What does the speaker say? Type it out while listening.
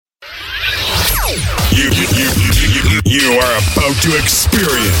You are about to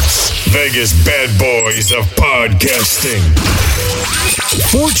experience Vegas bad boys of podcasting.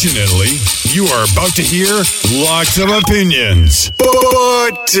 Fortunately, you are about to hear lots of opinions,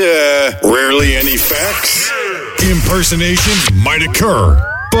 but rarely any facts. Impersonations might occur,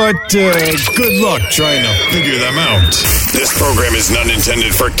 but good luck trying to figure them out. This program is not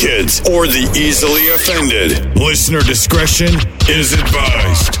intended for kids or the easily offended. Listener discretion is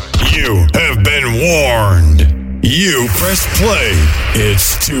advised. You have been warned. You press play.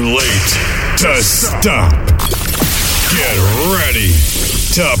 It's too late to stop. Get ready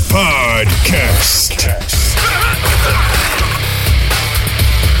to podcast.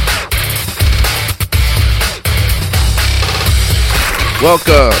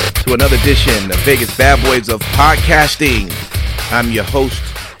 Welcome to another edition of Vegas Bad Boys of Podcasting. I'm your host,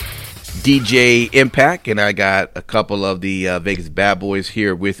 DJ Impact, and I got a couple of the Vegas Bad Boys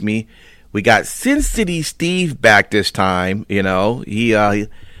here with me. We got Sin City Steve back this time. You know, he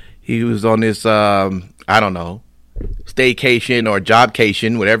was on this, I don't know, staycation or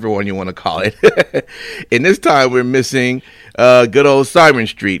jobcation, whatever one you want to call it. And this time we're missing good old Simon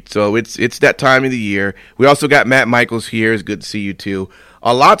Street. So it's that time of the year. We also got Matt Michaels here. It's good to see you too.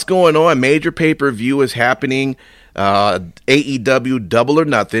 A lot's going on. Major pay-per-view is happening. AEW Double or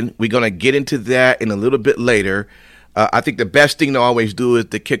Nothing. We're going to get into that in a little bit later. I think the best thing to always do is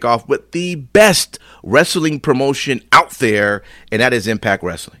to kick off with the best wrestling promotion out there, and that is Impact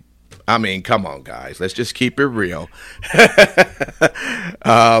Wrestling. I mean, come on, guys. Let's just keep it real.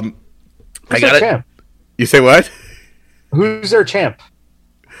 I got it. You say what? Who's their champ?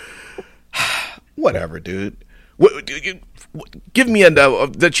 Whatever, dude. Give me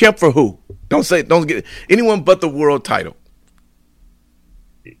the champ for who? Don't get anyone but the world title.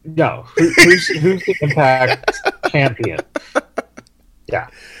 No, who's the Impact champion? Yeah.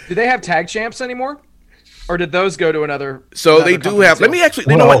 Do they have tag champs anymore, or did those go to another? So they do have. Let me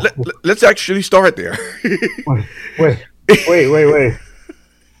actually. You know what? Let's actually start there. Wait. Hey,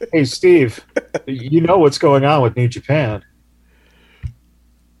 Steve, you know what's going on with New Japan.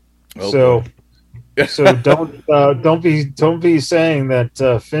 Okay. So don't be saying that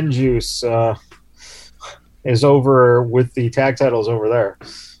FinJuice is over with the tag titles over there.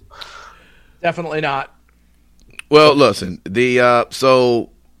 Definitely not. Well, listen, the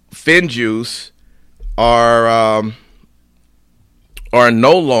so FinJuice are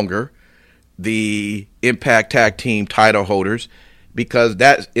no longer the Impact Tag Team title holders because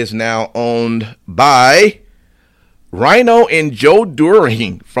that is now owned by Rhino and Joe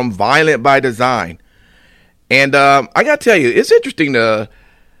Doering from Violent by Design. And I got to tell you, it's interesting to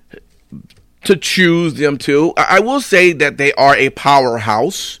choose them too. I will say that they are a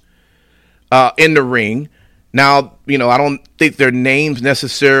powerhouse in the ring. Now, you know, I don't think their names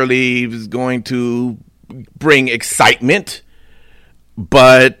necessarily is going to bring excitement,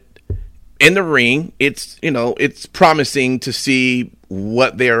 but in the ring, it's promising to see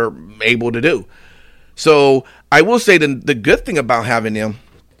what they're able to do. So I will say the good thing about having them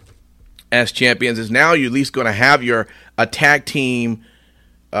as champions is now you're at least going to have your tag team,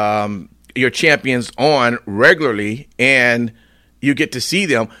 your champions on regularly, and you get to see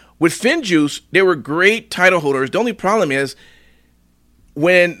them. With FinJuice, they were great title holders. The only problem is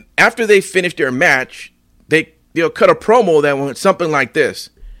after they finish their match, they'll cut a promo that went something like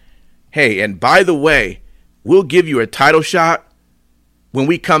this. Hey, and by the way, we'll give you a title shot when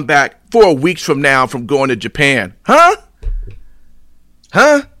we come back 4 weeks from now from going to Japan. Huh?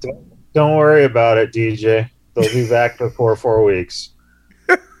 Don't worry about it, DJ. They'll be back before 4 weeks.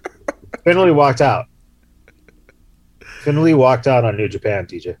 Finley walked out. Finley walked out on New Japan,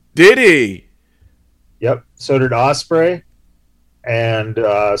 DJ. Did he? Yep. So did Ospreay, and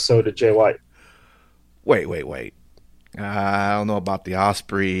so did Jay White. Wait. I don't know about the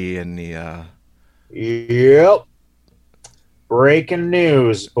Ospreay and the... Yep. Breaking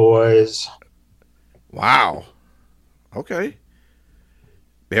news, boys. Wow. Okay.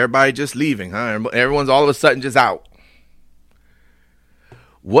 Everybody just leaving, huh? Everyone's all of a sudden just out.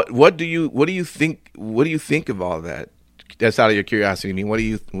 What do you think of all that? That's out of your curiosity. I mean,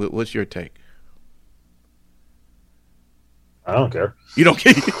 what's your take? I don't care. You don't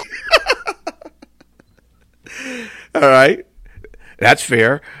care? All right. That's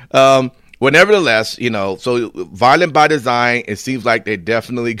fair. Well, nevertheless, so Violent by Design, it seems like they're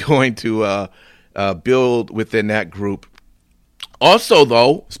definitely going to build within that group. Also,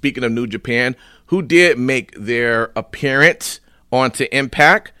 though, speaking of New Japan, who did make their appearance onto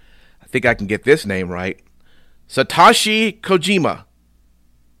Impact, I think I can get this name right, Satoshi Kojima.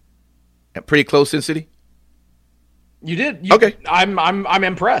 Pretty close, Sin City? You did. Okay. I'm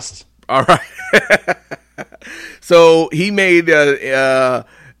impressed. All right. So he made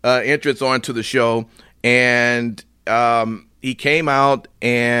entrance onto the show, and he came out,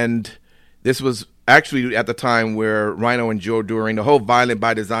 and this was actually at the time where Rhino and Joe Doering, the whole Violent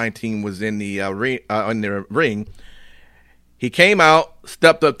by Design team, was in the ring. He came out,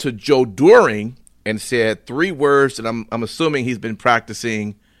 stepped up to Joe Doering, and said 3 words that I'm assuming he's been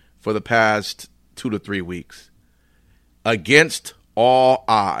practicing for the past 2 to 3 weeks. Against all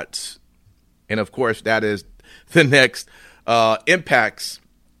odds. And of course, that is the next Impact's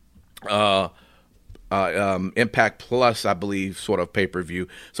Impact Plus, I believe, sort of pay-per-view.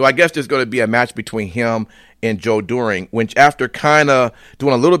 So I guess there's going to be a match between him and Joe Doering, which after kind of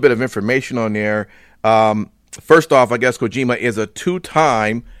doing a little bit of information on there, first off, I guess Kojima is a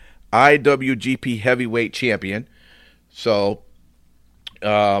 2-time IWGP Heavyweight Champion. So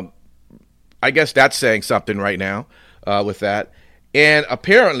I guess that's saying something right now with that. And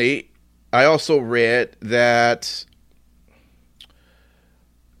apparently, I also read that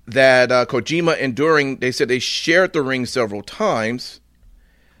Kojima and Doering, they said they shared the ring several times.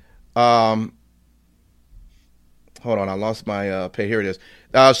 Hold on, I lost my pay. Here it is.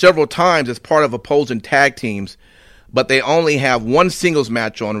 Several times as part of opposing tag teams, but they only have one singles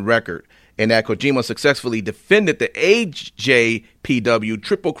match on record, and that Kojima successfully defended the AJPW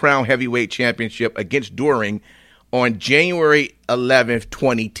Triple Crown Heavyweight Championship against Doering on January 11th,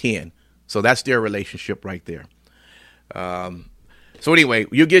 2010. So that's their relationship right there. So anyway,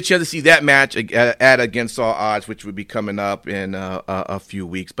 you'll get a chance to see that match at Against All Odds, which will be coming up in a few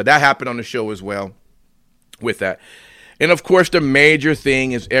weeks. But that happened on the show as well with that. And, of course, the major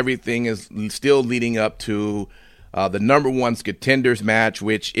thing is everything is still leading up to the number one contenders match,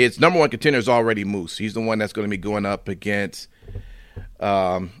 which is number one contender is already Moose. He's the one that's going to be going up against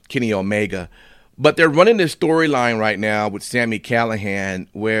Kenny Omega. But they're running this storyline right now with Sami Callihan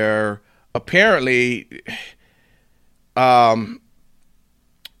where apparently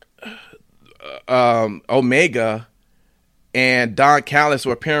Omega and Don Callis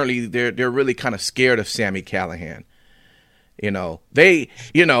are apparently they're really kind of scared of Sami Callihan. They're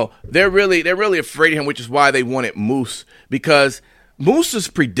really afraid of him, which is why they wanted Moose, because Moose is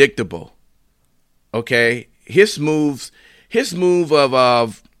predictable. Okay, his move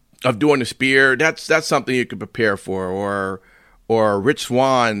of doing the spear, that's something you could prepare for, or Rich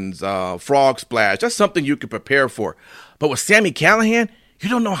Swan's frog splash, that's something you could prepare for. But with Sami Callihan, you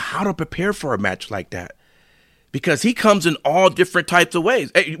don't know how to prepare for a match like that, because he comes in all different types of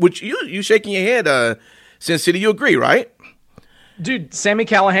ways. Hey, which you shaking your head, Sin City, you agree, right? Dude, Sami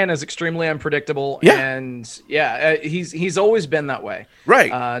Callihan is extremely unpredictable, and he's always been that way.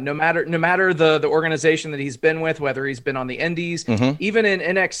 Right. No matter the organization that he's been with, whether he's been on the Indies, even in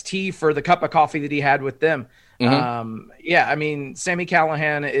NXT for the cup of coffee that he had with them. I mean, Sami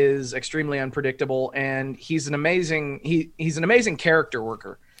Callihan is extremely unpredictable, and he's an amazing character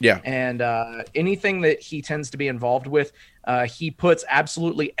worker. Yeah. And anything that he tends to be involved with, he puts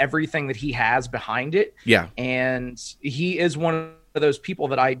absolutely everything that he has behind it. Yeah. And he is one of those people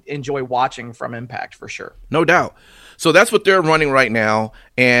that I enjoy watching from Impact for sure. No doubt. So that's what they're running right now,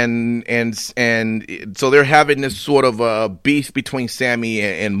 and so they're having this sort of a beef between Sami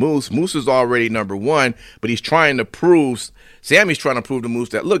and Moose. Moose is already number one, but Sammy's trying to prove to Moose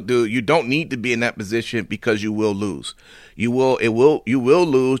that, look, dude, you don't need to be in that position because you will lose. You will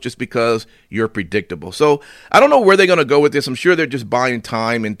lose just because you're predictable. So I don't know where they're going to go with this. I'm sure they're just buying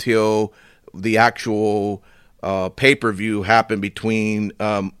time until the actual pay-per-view happened between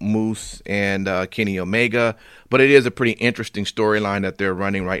Moose and Kenny Omega. But it is a pretty interesting storyline that they're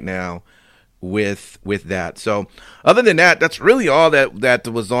running right now with that. So other than that, that's really all that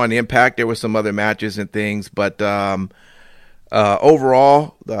was on Impact. There were some other matches and things, but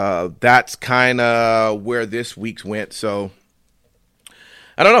overall, that's kind of where this week's went. So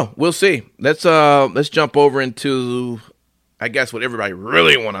I don't know. We'll see. Let's jump over into, I guess, what everybody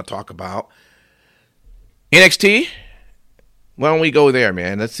really want to talk about. NXT. Why don't we go there,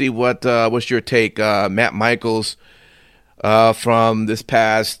 man? Let's see what's your take, Matt Michaels, from this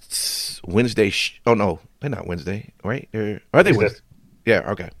past Wednesday. Oh no, they're not Wednesday, right? Are they Wednesday?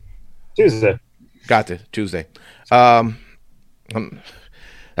 Yeah, okay. Tuesday. Got it. Tuesday. That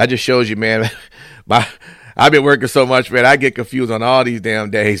just shows you, man. I've been working so much, man. I get confused on all these damn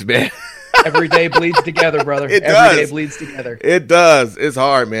days, man. Every day bleeds together, brother. Every day bleeds together. It does. It's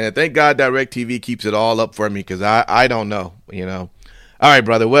hard, man. Thank God DirecTV keeps it all up for me, because I don't know, All right,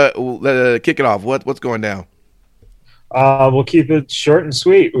 brother. Kick it off. What's going down? We'll keep it short and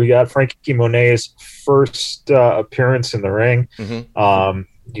sweet. We got Frankie Monet's first appearance in the ring.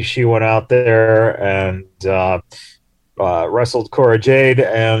 She went out there and wrestled Cora Jade,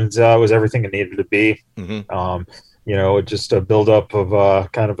 and was everything it needed to be. Just a buildup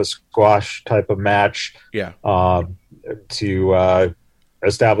of kind of a squash type of match. Yeah. To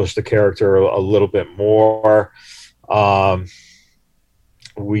establish the character a little bit more.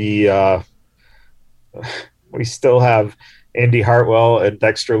 We still have Indy Hartwell and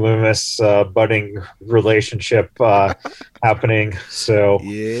Dexter Lumis budding relationship happening. So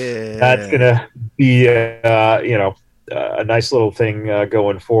that's gonna be a nice little thing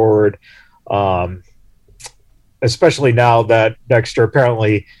going forward. Especially now that Dexter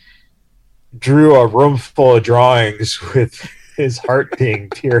apparently drew a room full of drawings with his heart being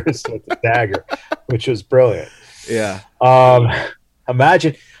pierced with a dagger, which was brilliant. Yeah.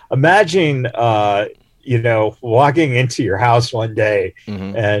 Imagine, walking into your house one day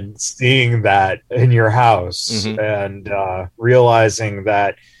and seeing that in your house and realizing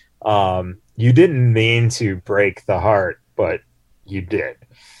that you didn't mean to break the heart, but you did.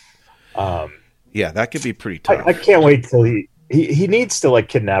 Yeah, that could be pretty tough. I can't wait till he needs to like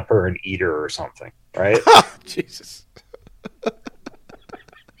kidnap her and eat her or something, right? Jesus.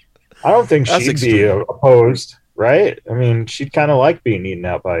 I don't think she'd be opposed, right? I mean, she'd kind of like being eaten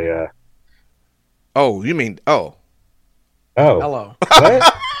out by. Oh, you mean oh? Hello.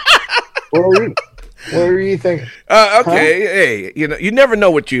 What? What were you thinking? Okay, hey, you never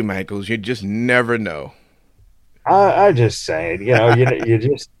know with you, Michaels. You just never know. I'm just saying,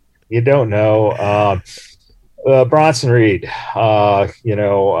 you don't know. Bronson Reed,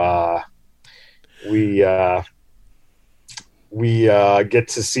 we get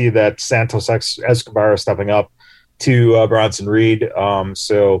to see that Santos Escobar is stepping up to Bronson Reed.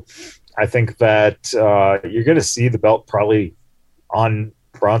 So I think that you're going to see the belt probably on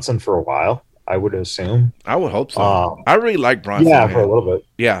Bronson for a while, I would assume. I would hope so. I really like Bronson. Yeah, for a little bit.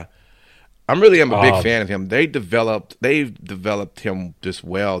 Yeah. I really am a big fan of him. They've developed him just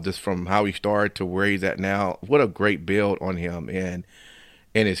well, just from how he started to where he's at now. What a great build on him and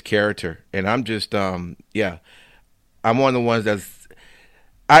his character. And I'm just, I'm one of the ones that's,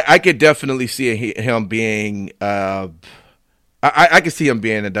 I could definitely see him being, I could see him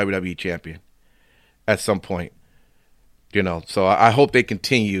being a WWE champion at some point. So I hope they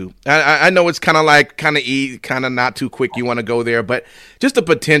continue. I know it's kind of not too quick. You want to go there, but just the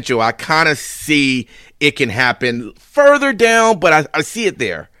potential. I kind of see it can happen further down, but I see it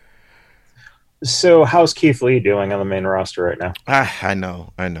there. So how's Keith Lee doing on the main roster right now? I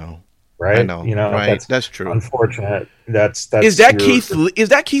know. Right? I know. Right? That's true. Unfortunate. That's is that Keith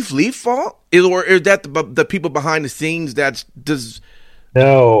Lee's fault? Or is that the people behind the scenes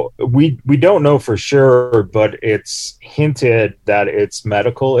No, we don't know for sure, but it's hinted that it's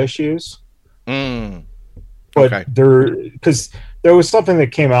medical issues. But because there was something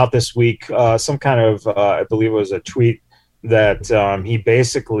that came out this week, some kind of, I believe it was a tweet that he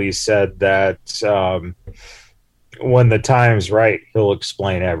basically said that when the time's right, he'll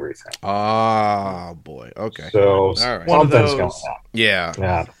explain everything. Oh, boy. Okay. So all right. something's going on.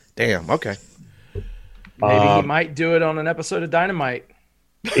 Yeah. Damn. Okay. Maybe he might do it on an episode of Dynamite.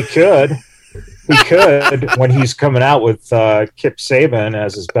 He could. When he's coming out with Kip Saban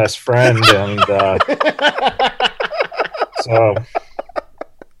as his best friend, and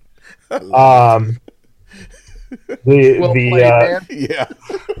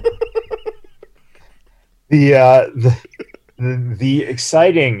the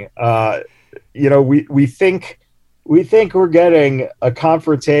exciting, we think we're getting a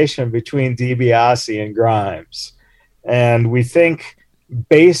confrontation between DiBiase and Grimes, and we think,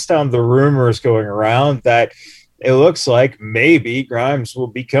 based on the rumors going around, that it looks like maybe Grimes will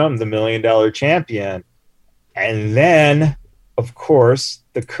become the $1 million champion. And then, of course,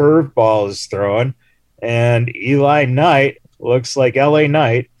 the curveball is thrown, and Eli Knight looks like LA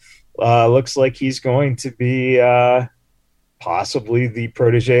Knight, looks like he's going to be possibly the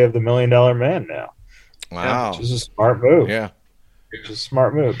protege of the $1 Million Man now. Wow. Which is a smart move. Yeah. Which is a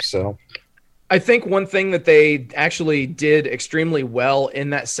smart move. So I think one thing that they actually did extremely well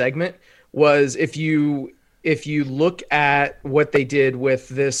in that segment was if you look at what they did with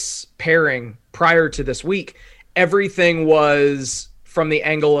this pairing prior to this week, everything was from the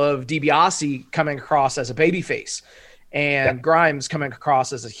angle of DiBiase coming across as a babyface and Grimes coming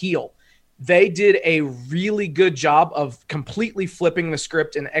across as a heel. They did a really good job of completely flipping the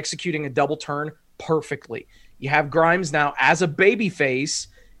script and executing a double turn perfectly. You have Grimes now as a babyface,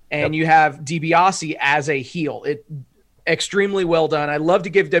 and you have DiBiase as a heel. It extremely well done. I love to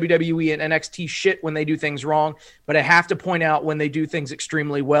give WWE and NXT shit when they do things wrong, but I have to point out when they do things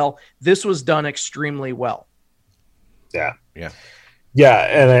extremely well. This was done extremely well. Yeah.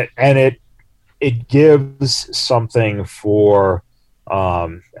 And it gives something for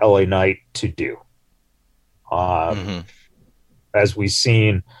LA Knight to do. As we've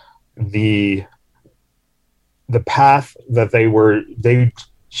seen, the path that they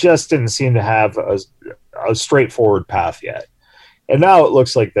just didn't seem to have a straightforward path yet. And now it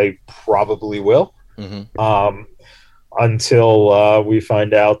looks like they probably will. Until we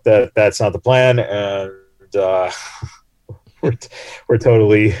find out that that's not the plan, and we're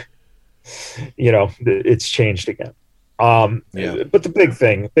totally, it's changed again. But the big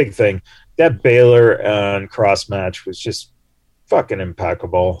thing, that Baylor and Cross match was just fucking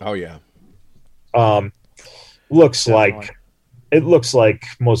impeccable. Oh yeah. Looks like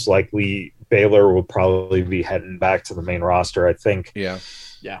most likely Baylor will probably be heading back to the main roster, I think. Yeah.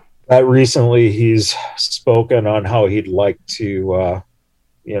 Recently he's spoken on how he'd like to,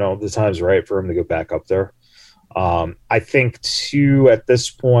 the time's right for him to go back up there. I think too, at this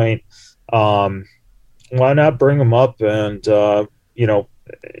point, why not bring him up and,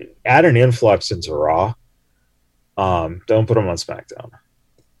 add an influx into Raw. Don't put him on SmackDown.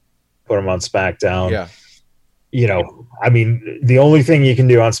 Put him on SmackDown. Yeah. The only thing you can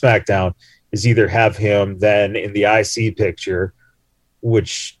do on SmackDown is either have him then in the IC picture,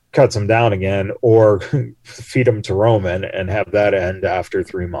 which cuts him down again, or feed him to Roman and have that end after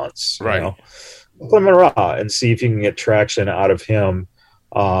 3 months. Right. Put him in Raw and see if you can get traction out of him.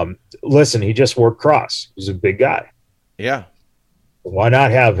 Listen, he just worked Cross. He's a big guy. Yeah. Why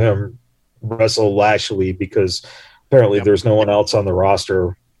not have him wrestle Lashley? Because apparently there's no one else on the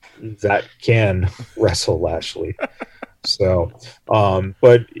roster that can wrestle Lashley. So,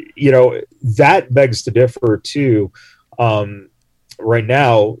 but that begs to differ too. Right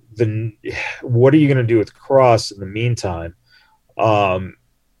now, what are you going to do with Cross in the meantime?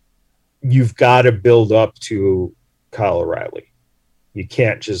 You've got to build up to Kyle O'Reilly. You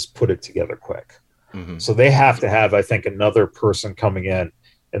can't just put it together quick. So they have to have, I think, another person coming in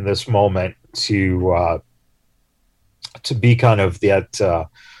this moment to be kind of that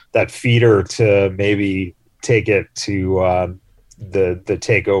feeder to maybe take it to the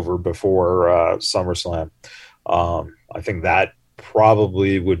takeover before SummerSlam. I think that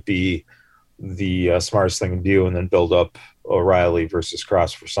probably would be the smartest thing to do, and then build up O'Reilly versus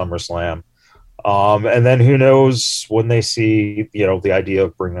Cross for SummerSlam. And then who knows when they see, the idea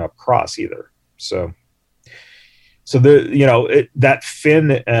of bringing up Cross either. So that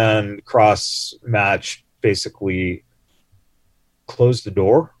Finn and Cross match basically closed the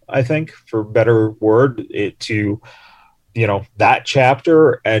door, I think, for a better word, to that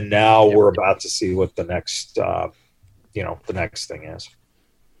chapter. And now we're about to see what the next the next thing is.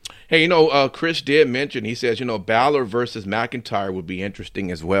 Hey, Chris did mention, he says, Balor versus McIntyre would be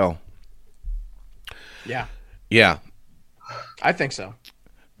interesting as well. Yeah. I think so.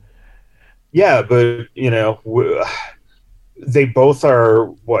 Yeah, but, they both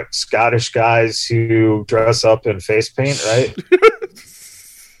are, Scottish guys who dress up in face paint, right?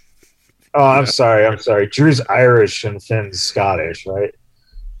 Oh, I'm sorry. Drew's Irish and Finn's Scottish, right?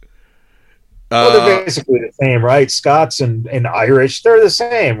 Well, they're basically the same, right? Scots and Irish, they're the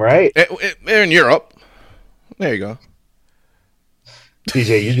same, right? They're in Europe. There you go.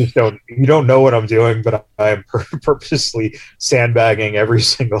 DJ, you don't know what I'm doing, but I am purposely sandbagging every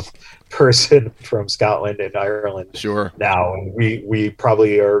single person from Scotland and Ireland. Sure. Now, and we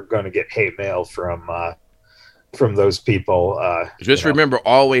probably are going to get hate mail from those people. Just remember,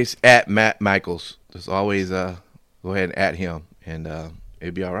 always at Matt Michaels. Just always go ahead and at him, and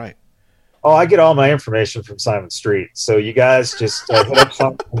it'd be all right. Oh, I get all my information from Simon Street. So you guys just hit up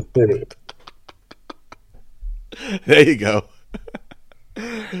Simon Street. There you go.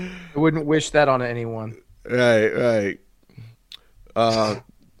 I wouldn't wish that on anyone. Right.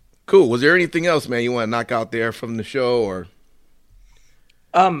 Cool. Was there anything else, man, you want to knock out there from the show, or?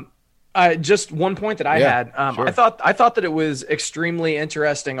 Just one point that I had. Sure. I thought that it was extremely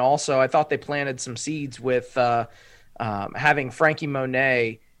interesting. Also, I thought they planted some seeds with having Frankie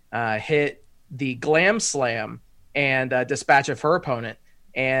Monet hit the Glam Slam and dispatch of her opponent.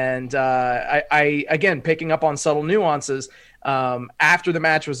 And I again, picking up on subtle nuances, after the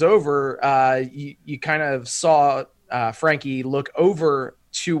match was over, you kind of saw Frankie look over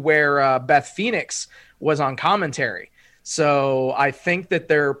to where Beth Phoenix was on commentary. So I think that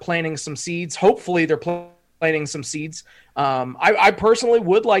they're planting some seeds. Hopefully they're planting some seeds. I personally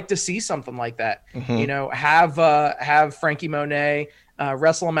would like to see something like that. Have Frankie Monet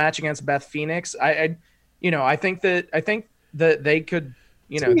wrestle a match against Beth Phoenix. I think that they could,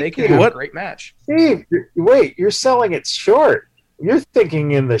 they could have a great match. Steve, wait, you're selling it short. You're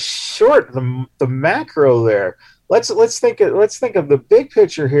thinking in the short, the macro there. Let's think of the big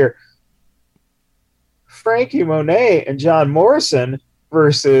picture here. Frankie Monet and John Morrison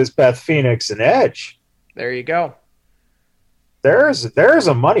versus Beth Phoenix and Edge. There you go. There's a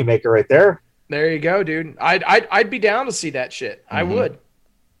moneymaker right there. There you go, dude. I'd be down to see that shit. I would.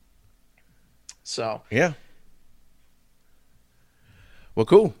 So yeah. Well,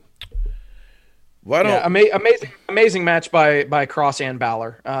 cool. Why don't amazing match by Cross and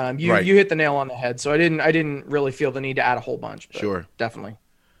Balor. You hit the nail on the head. So I didn't really feel the need to add a whole bunch. But sure, definitely.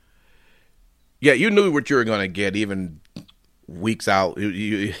 Yeah, you knew what you were going to get even weeks out.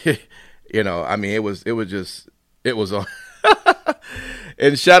 You know, I mean, it was on.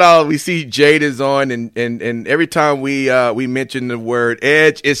 And shout out, we see Jade is on, and every time we mention the word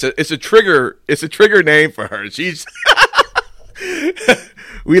Edge, it's a trigger name for her. She's.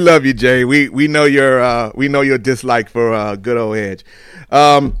 We love you, Jay. We know your dislike for good old Edge.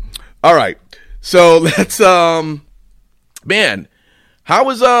 All right, so let's man,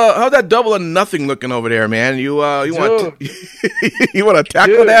 how's that Double or Nothing looking over there, man? You want to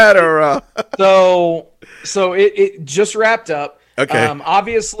tackle that or? So it just wrapped up. Okay.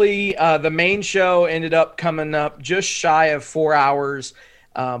 Obviously, the main show ended up coming up just shy of 4 hours.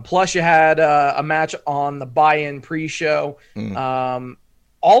 Plus, you had a match on the buy-in pre-show.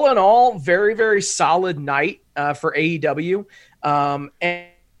 All in all, very, very solid night for AEW.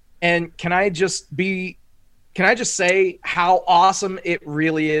 And can I just say how awesome it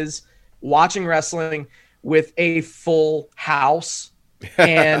really is watching wrestling with a full house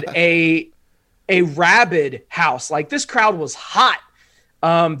and a rabid house. Like, this crowd was hot.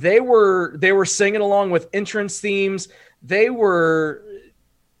 They were singing along with entrance themes. They were,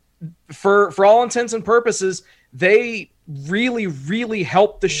 for all intents and purposes, they really, really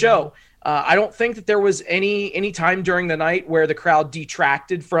helped the show. I don't think that there was any time during the night where the crowd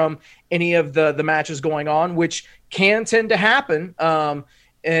detracted from any of the matches going on, which can tend to happen.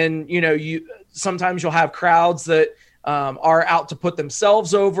 And sometimes you'll have crowds that are out to put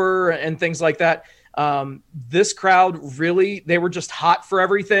themselves over and things like that. This crowd really, they were just hot for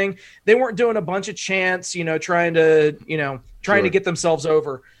everything. They weren't doing a bunch of chants, trying to get themselves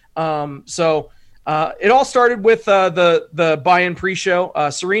over. It all started with the buy-in pre-show.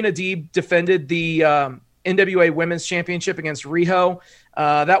 Serena Deeb defended the NWA Women's Championship against Riho.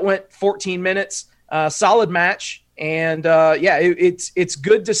 That went 14 minutes. Solid match. And it's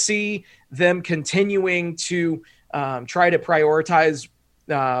good to see them continuing to try to prioritize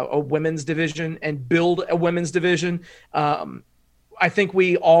a women's division and build a women's division. I think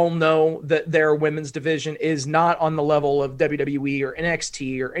we all know that their women's division is not on the level of WWE or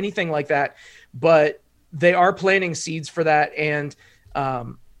NXT or anything like that, but they are planting seeds for that. And,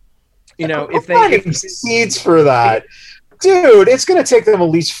 if they seeds for that, dude, it's going to take them at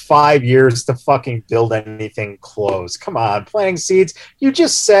least 5 years to fucking build anything close. Come on, planting seeds. You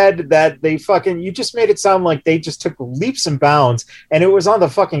just said that you just made it sound like they just took leaps and bounds, and it was on the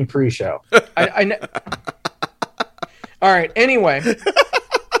fucking pre-show. I know. All right. Anyway,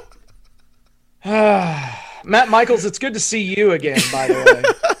 Matt Michaels, it's good to see you again, by the way.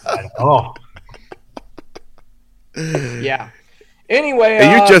 Oh, yeah. Anyway,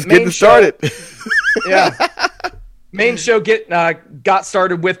 you're just getting started. Yeah. Main show got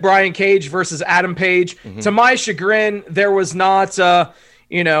started with Brian Cage versus Adam Page. Mm-hmm. To my chagrin, there was not,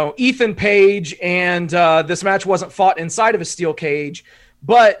 Ethan Page, and this match wasn't fought inside of a steel cage,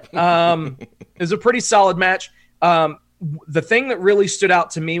 but it was a pretty solid match. The thing that really stood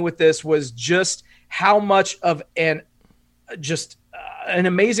out to me with this was just how much of an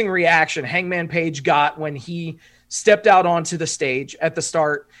amazing reaction Hangman Page got when he stepped out onto the stage at the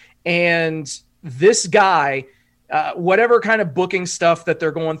start. And this guy, whatever kind of booking stuff that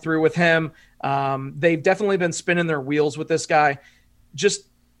they're going through with him, they've definitely been spinning their wheels with this guy. Just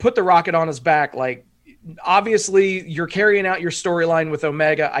put the rocket on his back. Like, obviously you're carrying out your storyline with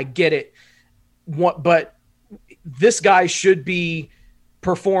Omega. I get it. But this guy should be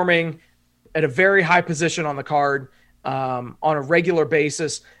performing at a very high position on the card on a regular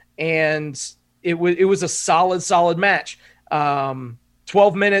basis. And it was a solid match.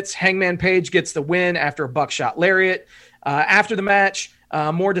 12 minutes, Hangman Page gets the win after a buckshot lariat. After the match,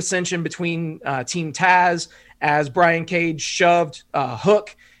 more dissension between Team Taz as Brian Cage shoved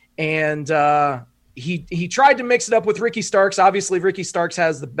Hook, and he tried to mix it up with Ricky Starks. Obviously, Ricky Starks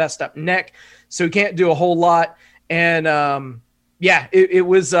has the best up neck, so he can't do a whole lot. And it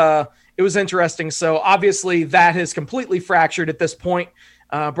was interesting. So obviously that has completely fractured at this point.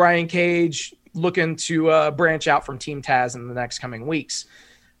 Brian Cage looking to branch out from Team Taz in the next coming weeks.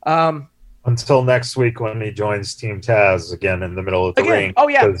 Until next week when he joins Team Taz again in the middle of the ring. Oh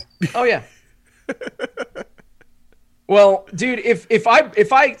yeah. Well, dude, if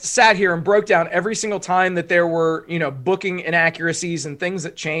I sat here and broke down every single time that there were, booking inaccuracies and things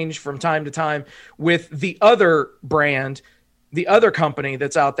that change from time to time with the other brand, the other company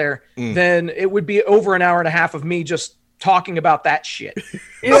that's out there, then it would be over an hour and a half of me just talking about that shit.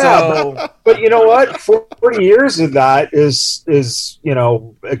 Yeah, but you know what? 40 years of that is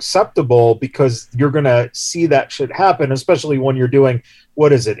acceptable, because you're gonna see that shit happen, especially when you're doing,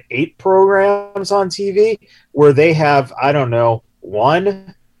 what is it, 8 programs on TV, where they have, I don't know,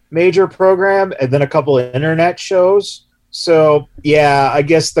 1 major program and then a couple of internet shows. So yeah, I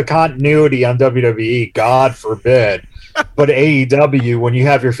guess the continuity on WWE, God forbid, but AEW, when you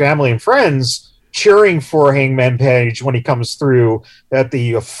have your family and friends cheering for Hangman Page when he comes through at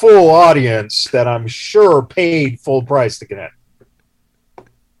the full audience that I'm sure paid full price to get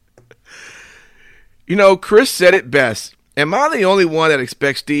in. Chris said it best. Am I the only one that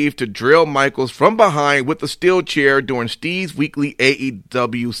expects Steve to drill Michaels from behind with the steel chair during Steve's weekly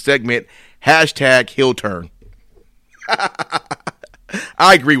AEW segment, #heel turn?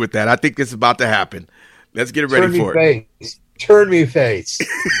 I agree with that. I think it's about to happen. Let's get ready for it. Turn me face.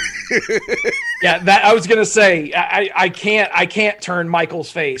 Yeah, that I was gonna say. I can't turn Michael's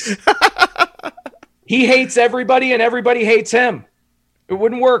face. He hates everybody, and everybody hates him. It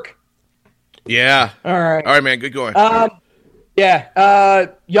wouldn't work. Yeah. All right, man. Good going.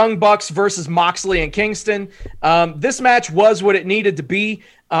 Young Bucks versus Moxley and Kingston. This match was what it needed to be.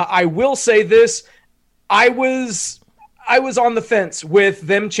 I will say this: I was on the fence with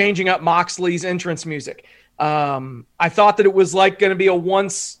them changing up Moxley's entrance music. I thought that it was like going to be a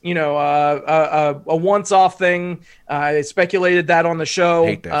once-off thing. I speculated that on the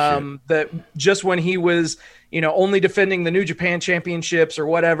show. That just when he was, only defending the New Japan championships or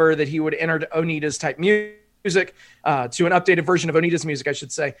whatever, that he would enter Onita's type music, to an updated version of Onita's music, I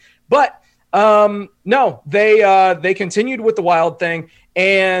should say. But no, they continued with the Wild thing,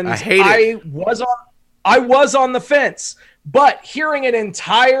 and I was on the fence. But hearing an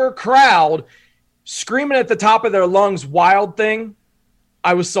entire crowd screaming at the top of their lungs Wild thing,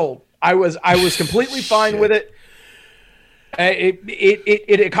 I was sold. I was completely fine with it.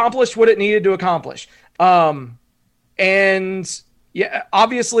 It accomplished what it needed to accomplish. And yeah,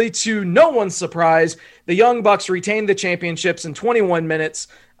 obviously, to no one's surprise, the Young Bucks retained the championships in 21 minutes.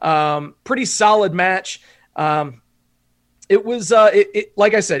 Pretty solid match. It was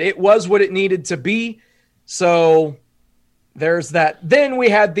like I said, it was what it needed to be. So there's that. Then we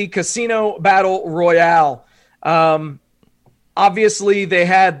had the Casino Battle Royale. Obviously, they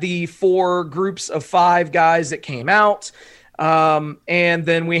had the 4 groups of 5 guys that came out. And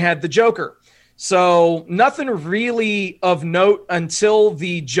then we had the Joker. So nothing really of note until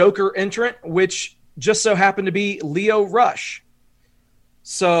the Joker entrant, which just so happened to be Lio Rush.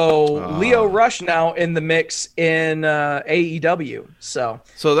 So Lio Rush now in the mix in AEW. So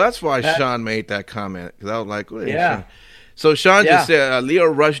that's why Sean made that comment, because I was like, wait, yeah. So Sean just said, Lio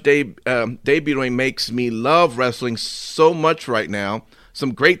Rush debuting makes me love wrestling so much right now.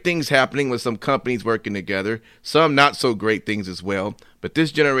 Some great things happening with some companies working together. Some not so great things as well. But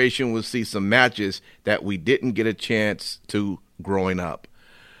this generation will see some matches that we didn't get a chance to growing up.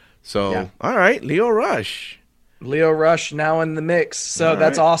 So, All right, Lio Rush. Lio Rush now in the mix. So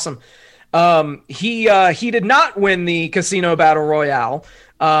that's awesome. He did not win the Casino Battle Royale.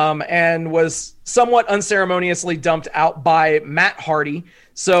 And was somewhat unceremoniously dumped out by Matt Hardy.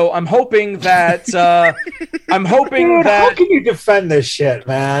 So I'm hoping that Dude, how can you defend this shit,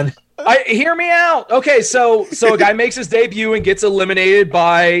 man? Hear me out. Okay, so a guy makes his debut and gets eliminated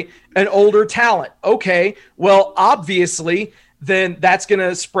by an older talent. Okay, well, obviously, then that's going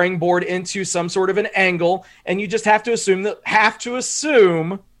to springboard into some sort of an angle, and you just have to assume that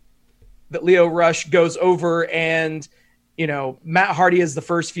Lio Rush goes over and, Matt Hardy is the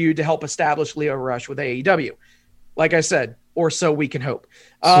first feud to help establish Lio Rush with AEW. Like I said, or so we can hope.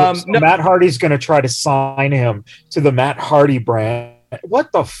 So Matt Hardy's going to try to sign him to the Matt Hardy brand.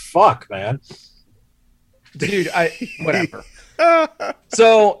 What the fuck, man? Dude, whatever.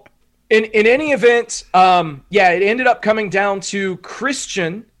 So in any event, it ended up coming down to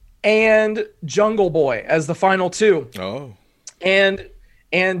Christian and Jungle Boy as the final 2. Oh. And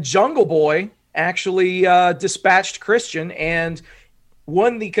Jungle Boy actually dispatched Christian and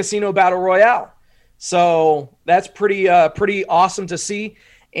won the Casino Battle Royale. So that's pretty awesome to see.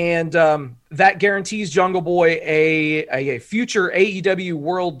 And that guarantees Jungle Boy a future AEW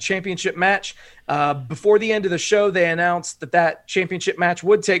World Championship match. Before the end of the show, they announced that championship match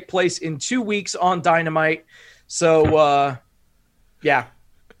would take place in 2 weeks on Dynamite. So, yeah.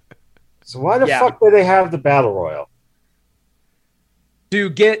 So why the fuck do they have the Battle Royal? To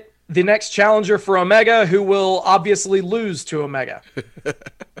get the next challenger for Omega, who will obviously lose to Omega.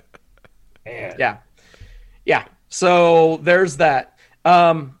 Man. Yeah. So there's that.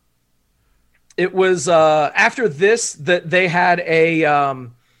 It was after this that they had a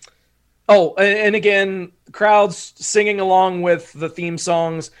and again, crowds singing along with the theme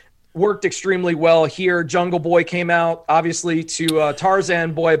songs worked extremely well here. Jungle Boy came out, obviously, to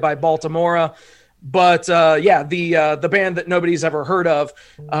Tarzan Boy by Baltimora. But the band that nobody's ever heard of,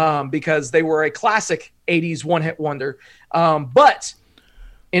 because they were a classic 80s one-hit wonder. But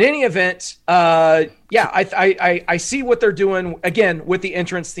in any event, I see what they're doing, again, with the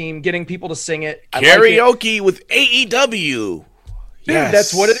entrance theme, getting people to sing it. Karaoke with AEW. Dude, yes.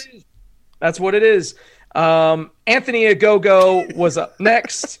 That's what it is. That's what it is. Anthony Ogogo was up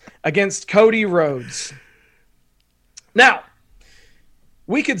next against Cody Rhodes. Now,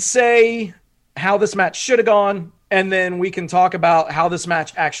 we could say how this match should have gone, and then we can talk about how this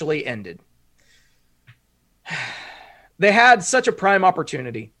match actually ended. They had such a prime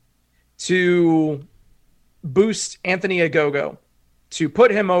opportunity to boost Anthony Ogogo, to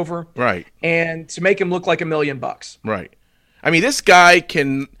put him over, right, and to make him look like $1 million. Right. I mean, this guy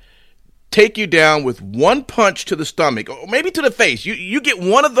can take you down with one punch to the stomach, or maybe to the face. You get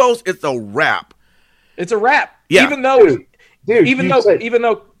one of those, it's a wrap. It's a wrap. Yeah. Even though.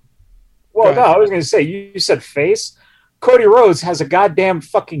 Well, no, I was going to say, you said face. Cody Rhodes has a goddamn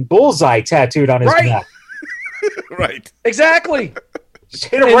fucking bullseye tattooed on his neck. Right. Exactly. Just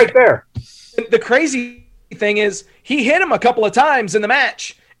hit him right there. The crazy thing is he hit him a couple of times in the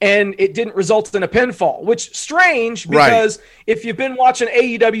match, and it didn't result in a pinfall, which strange because if you've been watching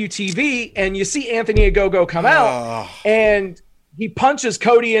AEW TV and you see Anthony Ogogo come out and he punches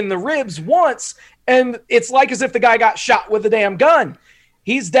Cody in the ribs once, and it's like as if the guy got shot with a damn gun.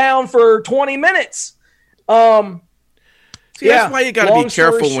 He's down for 20 minutes. That's why you got to be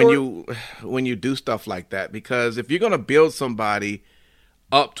careful when you do stuff like that, because if you're going to build somebody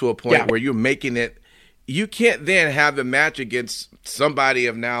up to a point where you're making it, you can't then have the match against somebody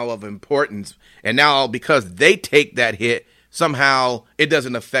of importance, and now because they take that hit, somehow it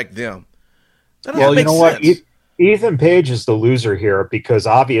doesn't affect them. Well, you know what? Ethan Page is the loser here because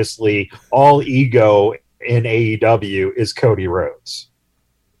obviously all ego in AEW is Cody Rhodes.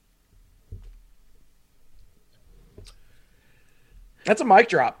 That's a mic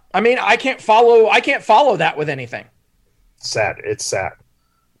drop. I mean, I can't follow that with anything. Sad. It's sad.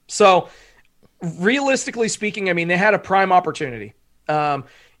 So, realistically speaking, I mean, they had a prime opportunity.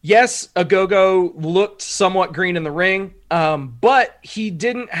 Yes, Ogogo looked somewhat green in the ring, but he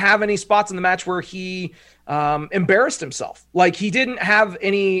didn't have any spots in the match where he embarrassed himself. Like, he didn't have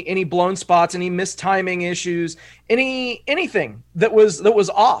any blown spots, any mistiming issues, anything that was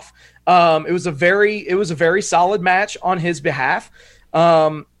off. It was a very solid match on his behalf.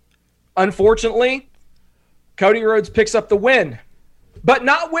 Unfortunately, Cody Rhodes picks up the win, but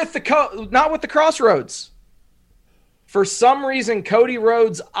not with the Crossroads. For some reason, Cody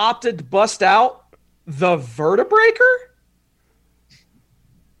Rhodes opted to bust out the Vertebreaker.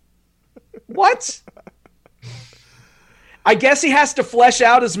 What? I guess he has to flesh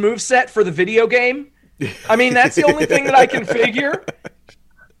out his moveset for the video game. I mean, that's the only thing that I can figure.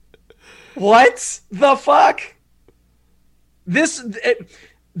 What the fuck?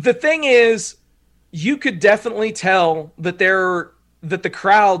 The thing is, you could definitely tell that the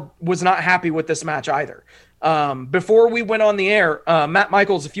crowd was not happy with this match either. Before we went on the air, Matt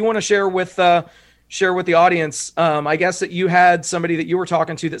Michaels, if you want to share with the audience, I guess that you had somebody that you were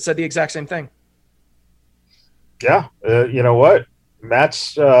talking to that said the exact same thing. Yeah, you know what?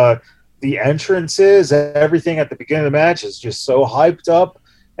 Match, the entrances, everything at the beginning of the match is just so hyped up,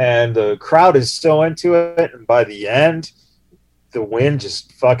 and the crowd is so into it. And by the end, the wind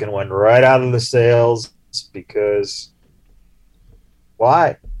just fucking went right out of the sails because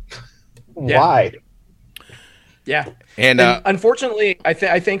why? Why? Yeah. And unfortunately, I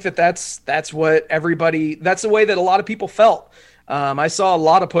think that's what everybody, that's the way that a lot of people felt. I saw a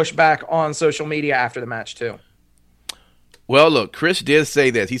lot of pushback on social media after the match too. Well, look, Chris did say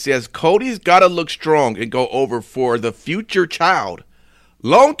this. He says, Cody's got to look strong and go over for the future child.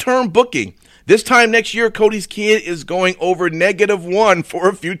 Long-term booking. This time next year, Cody's kid is going over -1 for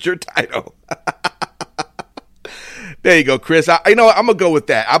a future title. There you go, Chris. I'm going to go with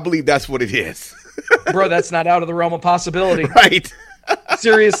that. I believe that's what it is. Bro, that's not out of the realm of possibility. Right.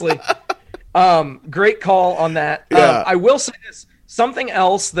 Seriously. Great call on that. Yeah. I will say this. Something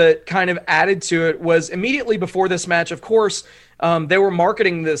else that kind of added to it was immediately before this match, of course, they were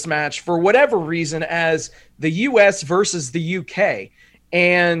marketing this match for whatever reason as the U.S. versus the U.K.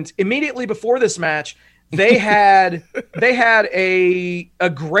 And immediately before this match, they had a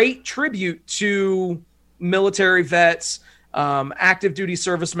great tribute to military vets, active duty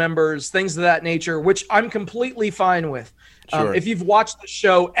service members, things of that nature, which I'm completely fine with. Sure. If you've watched the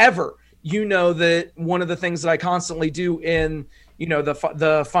show ever, you know that one of the things that I constantly do in,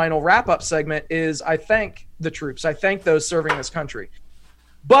 the final wrap-up segment is I thank the troops. I thank those serving this country.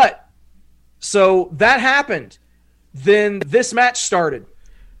 But so that happened. Then this match started.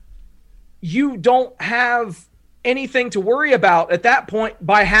 You don't have anything to worry about at that point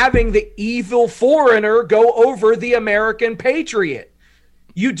by having the evil foreigner go over the American patriot.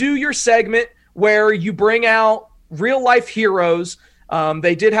 You do your segment where you bring out real life heroes.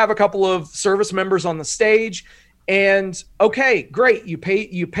 They did have a couple of service members on the stage, and okay, great. You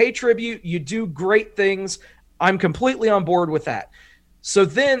pay tribute, you do great things. I'm completely on board with that. So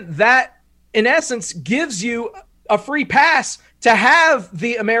then that, in essence, gives you a free pass to have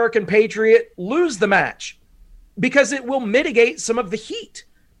the American patriot lose the match, because it will mitigate some of the heat.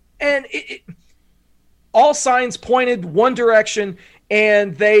 And all signs pointed one direction,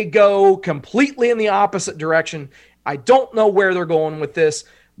 and they go completely in the opposite direction. I don't know where they're going with this,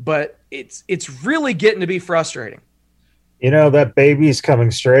 but it's really getting to be frustrating. That baby's coming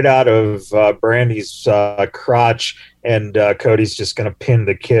straight out of Brandy's crotch, and Cody's just going to pin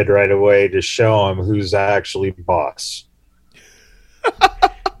the kid right away to show him who's actually boss.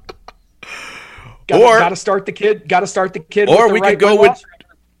 Got to start the kid. Got to start the kid. Or with we the right could go with,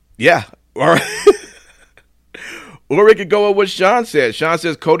 yeah. Or we could go with what Sean said. Sean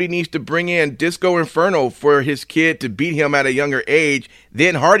says Cody needs to bring in Disco Inferno for his kid to beat him at a younger age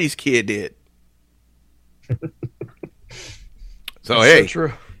than Hardy's kid did. So That's hey, so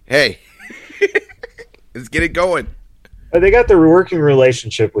true. Hey, let's get it going. They got the working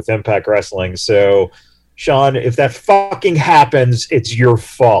relationship with Impact Wrestling, so Sean, if that fucking happens, it's your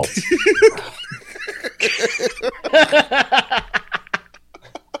fault.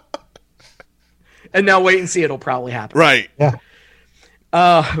 And now wait and see. It'll probably happen. Right. Yeah.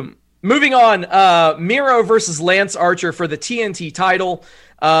 Moving on. Miro versus Lance Archer for the TNT title.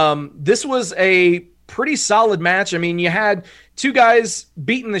 This was a pretty solid match. I mean, you had two guys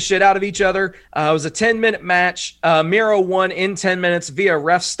beating the shit out of each other. It was a 10-minute match. Miro won in 10 minutes via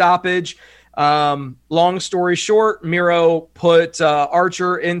ref stoppage. Long story short, Miro put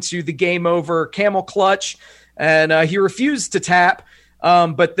Archer into the game over camel clutch, and he refused to tap.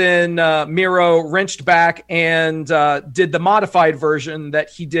 But then Miro wrenched back and did the modified version that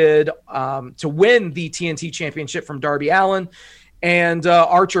he did to win the TNT championship from Darby Allin, and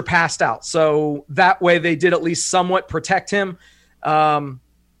Archer passed out. So that way they did at least somewhat protect him. Yeah.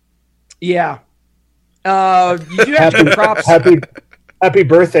 You do have to give props. Happy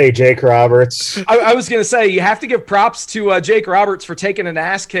birthday, Jake Roberts. I was going to say, you have to give props to Jake Roberts for taking an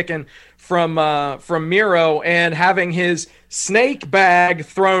ass kicking from Miro and having his snake bag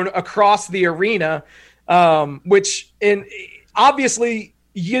thrown across the arena, which obviously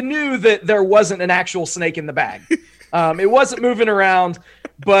you knew that there wasn't an actual snake in the bag. It wasn't moving around,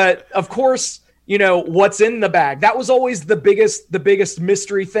 but of course, what's in the bag. That was always the biggest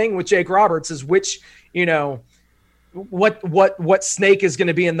mystery thing with Jake Roberts is which, what snake is going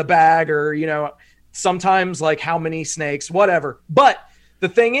to be in the bag, or sometimes like how many snakes, whatever. But the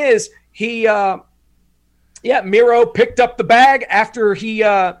thing is, Miro picked up the bag after he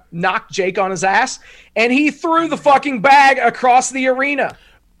knocked Jake on his ass, and he threw the fucking bag across the arena.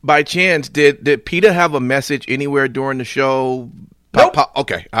 By chance, did PETA have a message anywhere during the show? Nope.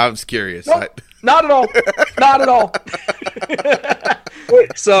 Okay, I was curious. Nope. Not at all. Not at all.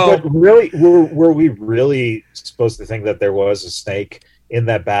 Wait, so, but really, were we really supposed to think that there was a snake in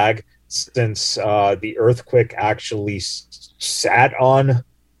that bag, since the earthquake actually sat on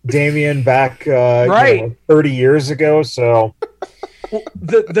Damien back 30 years ago? So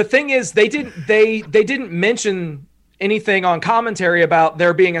the thing is, they didn't mention anything on commentary about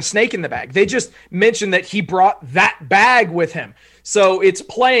there being a snake in the bag. They just mentioned that he brought that bag with him. So it's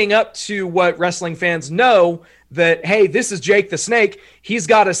playing up to what wrestling fans know, that, hey, this is Jake the Snake. He's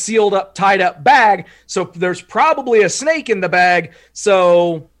got a sealed up, tied up bag. So there's probably a snake in the bag.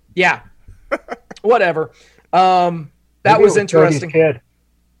 So yeah, whatever. That maybe was interesting. Kid.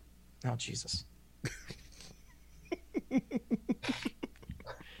 Oh, Jesus.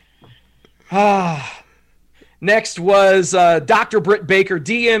 Next was Dr. Britt Baker,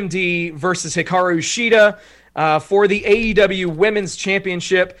 DMD, versus Hikaru Shida for the AEW Women's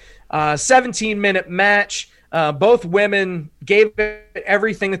Championship. 17-minute match. Both women gave it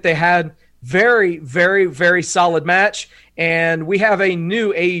everything that they had. Very, very, very solid match. And we have a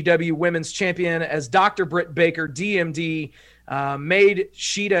new AEW Women's Champion as Dr. Britt Baker, DMD, made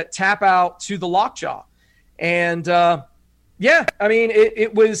Shida tap out to the lockjaw. And yeah, I mean,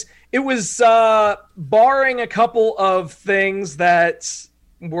 it was barring a couple of things that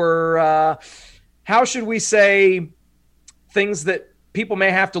were, how should we say, things that people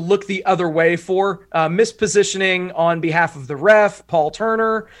may have to look the other way for. Mispositioning on behalf of the ref, Paul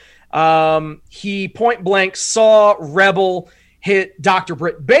Turner. He point blank saw Rebel hit Dr.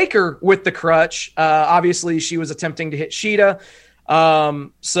 Britt Baker with the crutch. Obviously, she was attempting to hit Sheeta.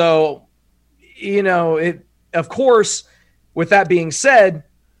 So, you know, of course, with that being said,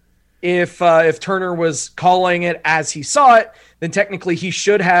 if Turner was calling it as he saw it, then technically he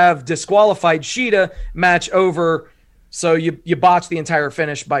should have disqualified Sheeta, match over. So you botched the entire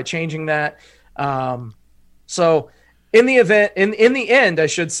finish by changing that. So in the event, in the end, I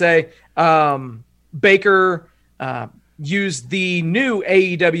should say, Baker used the new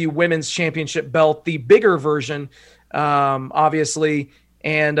AEW Women's Championship belt, the bigger version, obviously,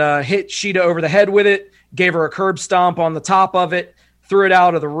 and hit Sheeta over the head with it, gave her a curb stomp on the top of it, threw it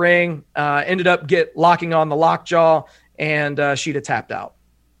out of the ring, ended up locking on the lockjaw, and Sheeta tapped out.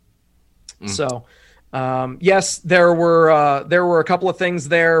 So, yes, there were a couple of things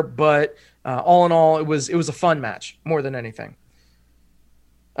there, but all in all, it was a fun match more than anything.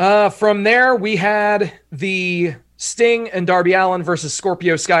 From there, we had the Sting and Darby Allin versus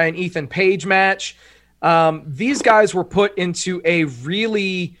Scorpio Sky and Ethan Page match. These guys were put into a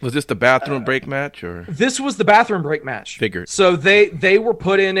really... Was this the bathroom break match? Or this was the bathroom break match. Figured. So they were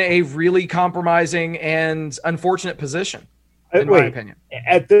put in a really compromising and unfortunate position, in my opinion.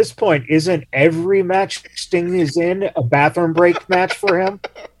 At this point, isn't every match Sting is in a bathroom break match for him?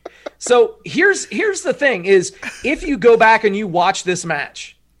 So here's the thing is, if you go back and you watch this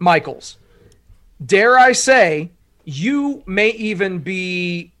match, Michaels, dare I say, you may even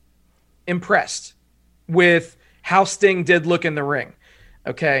be impressed with how Sting did look in the ring.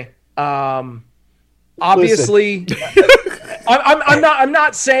 Okay. Obviously I'm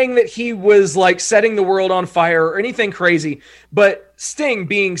not saying that he was like setting the world on fire or anything crazy, but Sting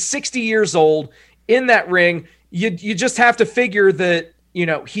being 60 years old in that ring, you just have to figure that, you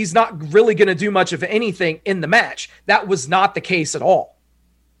know, he's not really going to do much of anything in the match. That was not the case at all.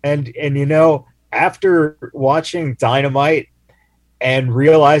 And you know, after watching Dynamite and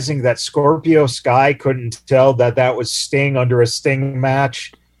realizing that Scorpio Sky couldn't tell that was Sting under a Sting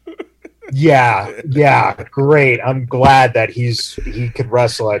match. Yeah, great. I'm glad that he could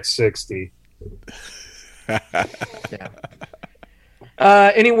wrestle at 60. Yeah.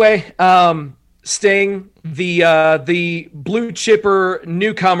 Anyway, Sting, the blue chipper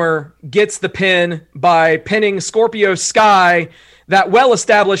newcomer, gets the pin by pinning Scorpio Sky, that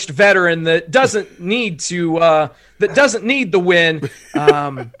well-established veteran that doesn't need the win.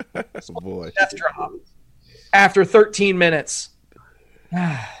 Oh boy. Death drop after 13 minutes.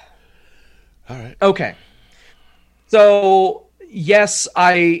 All right. Okay. So yes,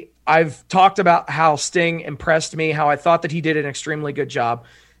 I've talked about how Sting impressed me, how I thought that he did an extremely good job.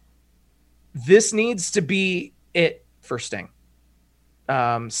 This needs to be it for Sting.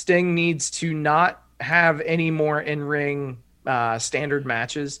 Sting needs to not have any more in-ring standard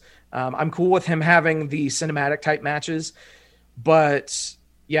matches. I'm cool with him having the cinematic type matches, but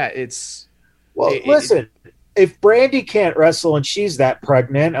yeah, listen, if Brandy can't wrestle and she's that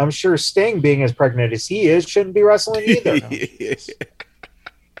pregnant, I'm sure Sting, being as pregnant as he is, shouldn't be wrestling either.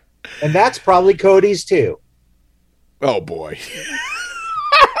 And that's probably Cody's too. Oh boy.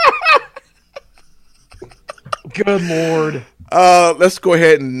 Good Lord. Let's go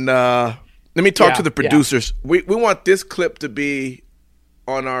ahead and let me talk to the producers. We want this clip to be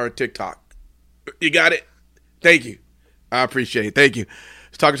on our TikTok. You got it? Thank you. I appreciate it. Thank you.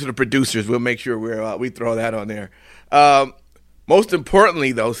 Talking to the producers, we'll make sure we throw that on there. Most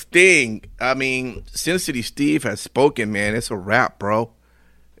importantly, though, Sting, I mean, Sin City Steve has spoken, man. It's a wrap, bro.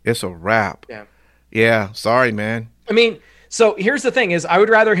 It's a wrap. Yeah, sorry, man. I mean, so here's the thing is, I would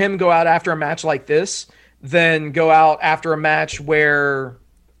rather him go out after a match like this than go out after a match where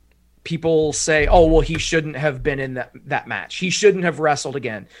people say, oh, well, he shouldn't have been in that match. He shouldn't have wrestled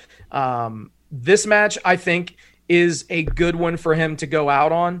again. This match, I think, is a good one for him to go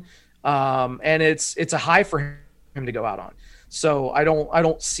out on. And it's a high for him to go out on. So I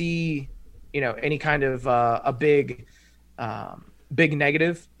don't see, any kind of a big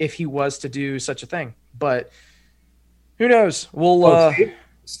negative if he was to do such a thing, but who knows? We'll,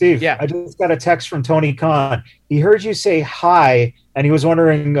 Steve, yeah. I just got a text from Tony Khan. He heard you say hi, and he was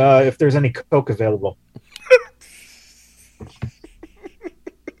wondering if there's any Coke available.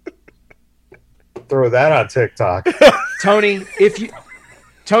 Throw that on TikTok. Tony, if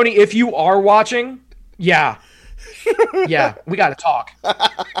you are watching, yeah, we got to talk.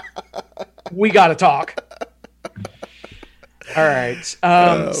 All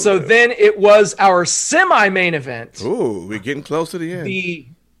right. So then it was our semi-main event. Ooh, we're getting close to the end.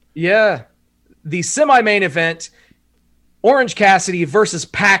 The semi-main event, Orange Cassidy versus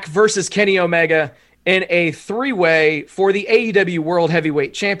Pac versus Kenny Omega in a three-way for the AEW World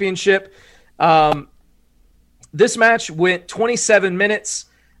Heavyweight Championship. This match went 27 minutes.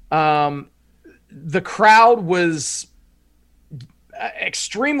 The crowd was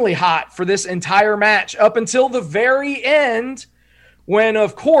extremely hot for this entire match up until the very end, when,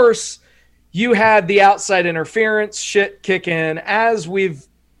 of course, you had the outside interference shit kick in, as we've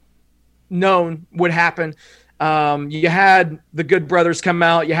known would happen. You had the Good Brothers come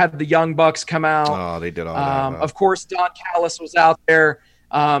out. You had the Young Bucks come out. Oh, they did all that. Of course, Don Callis was out there.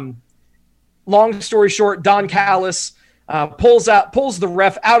 Long story short, Don Callis pulls the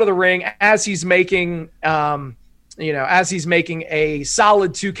ref out of the ring as he's making a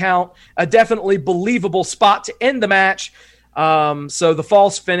solid 2 count, a definitely believable spot to end the match. So the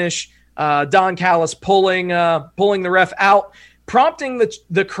false finish, Don Callis pulling the ref out, prompting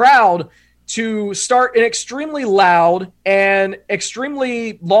the crowd to start an extremely loud and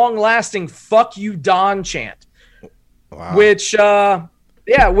extremely long-lasting "fuck you, Don" chant. Wow. Which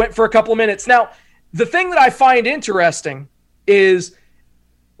went for a couple of minutes. Now, the thing that I find interesting is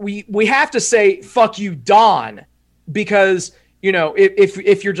we have to say "fuck you, Don," because, you know,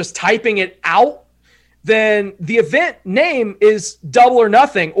 if you're just typing it out, then the event name is Double or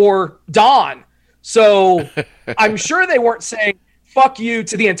Nothing or Don. So I'm sure they weren't saying "fuck you"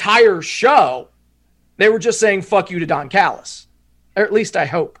 to the entire show. They were just saying "fuck you" to Don Callis, or at least I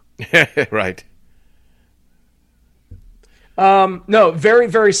hope. Right. No, very,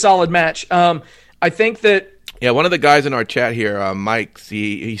 very solid match. I think that. Yeah, one of the guys in our chat here, Mike,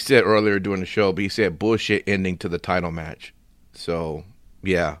 he said earlier during the show, but he said bullshit ending to the title match. So,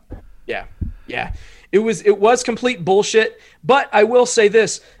 yeah. Yeah. It was complete bullshit, but I will say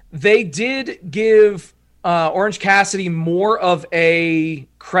this. They did give Orange Cassidy more of a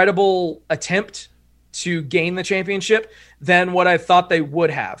credible attempt to gain the championship than what I thought they would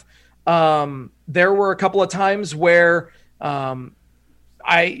have. There were a couple of times where that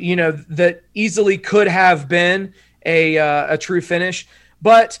easily could have been a true finish.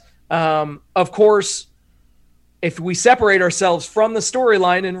 But, of course, if we separate ourselves from the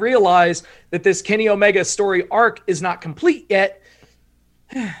storyline and realize that this Kenny Omega story arc is not complete yet,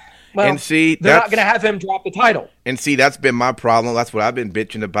 well, and see, they're not going to have him drop the title. And see, that's been my problem. That's what I've been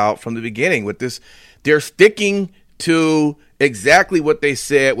bitching about from the beginning with this. They're sticking to exactly what they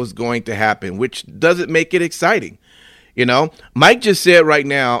said was going to happen, which doesn't make it exciting. You know, Mike just said right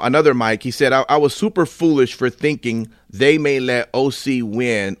now, another Mike, he said, I was super foolish for thinking they may let OC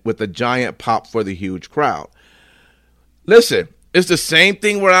win with a giant pop for the huge crowd. Listen, it's the same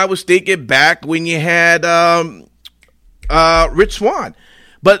thing where I was thinking back when you had Rich Swann.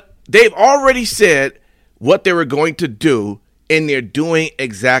 But they've already said what they were going to do, and they're doing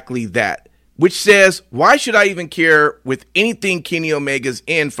exactly that. Which says, why should I even care with anything Kenny Omega's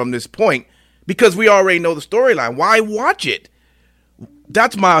in from this point? Because we already know the storyline. Why watch it?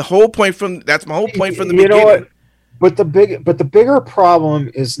 That's my whole point from the beginning. You know what? But the bigger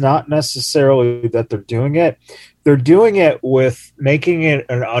problem is not necessarily that they're doing it. They're doing it with making it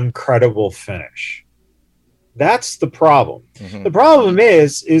an uncredible finish. That's the problem. Mm-hmm. The problem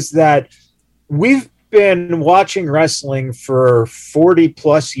is that we've been watching wrestling for 40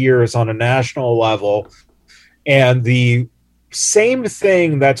 plus years on a national level, and the same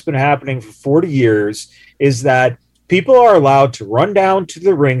thing that's been happening for 40 years is that people are allowed to run down to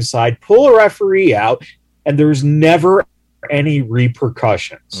the ringside, pull a referee out, and there's never any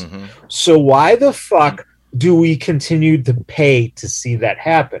repercussions. Mm-hmm. So why the fuck do we continue to pay to see that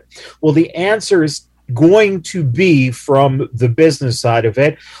happen? Well, the answer is going to be from the business side of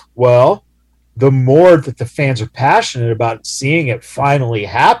it. Well, the more that the fans are passionate about seeing it finally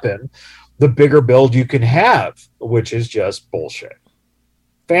happen, the bigger build you can have, which is just bullshit.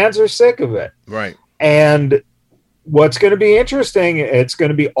 Fans are sick of it. Right. And what's going to be interesting, it's going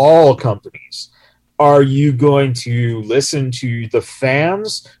to be all companies. Are you going to listen to the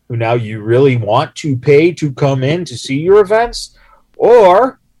fans who now you really want to pay to come in to see your events?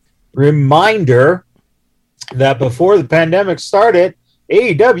 Or, reminder that before the pandemic started,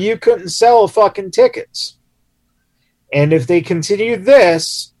 AEW couldn't sell fucking tickets. And if they continue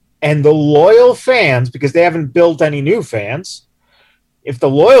this, and the loyal fans, because they haven't built any new fans, if the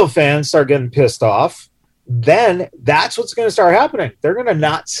loyal fans start getting pissed off, then that's what's going to start happening. They're going to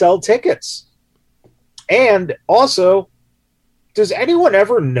not sell tickets. And also, does anyone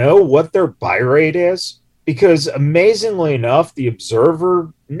ever know what their buy rate is? Because amazingly enough, the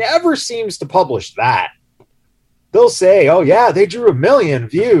Observer never seems to publish that. they'll say, oh yeah, they drew 1 million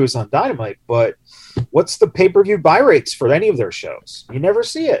views on Dynamite, but what's the pay-per-view buy rates for any of their shows? You never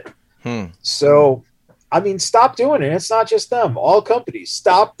see it. So, I mean, stop doing it. It's not just them. All companies,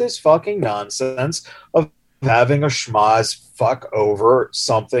 stop this fucking nonsense of having a schmoz fuck over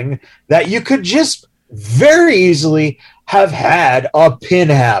something that you could just very easily have had a pin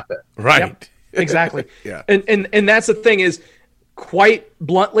happen. Right. Yep, exactly. Yeah. And that's the thing is, quite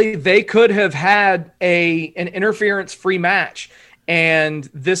bluntly, they could have had an interference-free match, and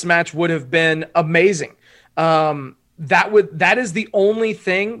this match would have been amazing. That is the only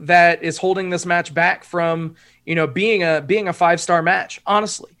thing that is holding this match back from, being a 5-star match,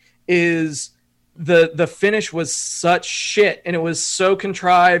 honestly, is the finish was such shit, and it was so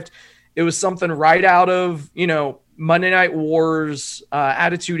contrived. It was something right out of, Monday Night Wars,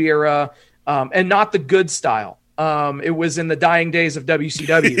 Attitude Era, and not the good style. It was in the dying days of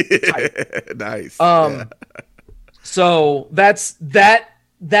WCW. Nice. So that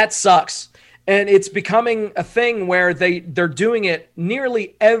sucks. And it's becoming a thing where they're doing it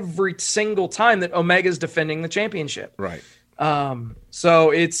nearly every single time that Omega's defending the championship. Right.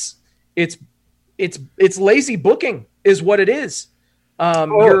 So it's lazy booking is what it is. I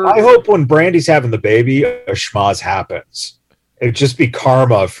hope when Brandy's having the baby, a schmoz happens. It'd just be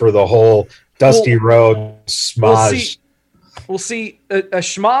karma for the whole Dusty Road schmoz. We'll see. A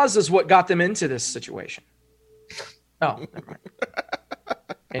schmoz is what got them into this situation. Oh, never mind.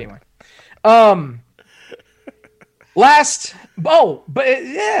 Anyway.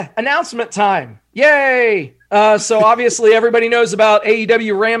 Announcement time. Yay. So obviously everybody knows about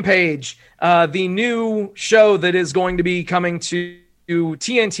AEW Rampage, the new show that is going to be coming to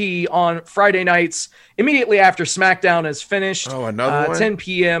TNT on Friday nights immediately after SmackDown is finished. Oh, another one? 10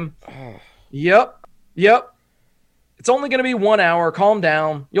 p.m. Oh. Yep. It's only going to be 1 hour. Calm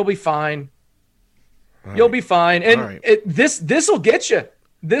down. You'll be fine. All You'll be fine. And right. This will get you.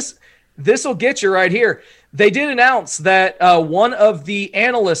 This will get you right here. They did announce that one of the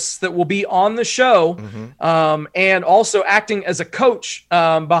analysts that will be on the show and also acting as a coach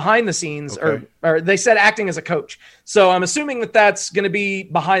behind the scenes, or they said acting as a coach. So I'm assuming that that's going to be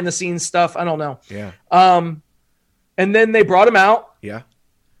behind the scenes stuff. I don't know. Yeah. And then they brought him out. Yeah.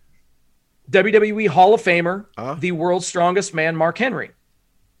 WWE Hall of Famer, the world's strongest man, Mark Henry.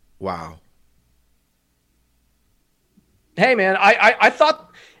 Wow. Hey, man, I thought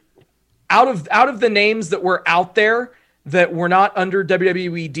out of the names that were out there that were not under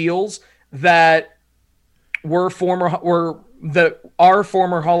WWE deals that are former Hall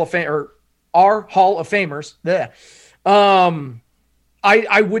of Fame or are Hall of Famers. Yeah.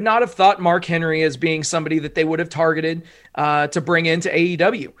 I would not have thought Mark Henry as being somebody that they would have targeted to bring into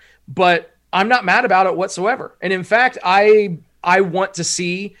AEW, but I'm not mad about it whatsoever. And in fact, I want to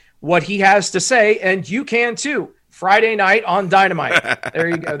see what he has to say, and you can too. Friday night on Dynamite. There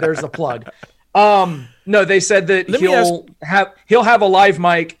you go. There's the plug. No, they said that he'll have a live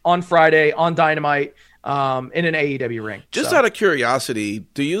mic on Friday on Dynamite in an AEW ring. Just out of curiosity,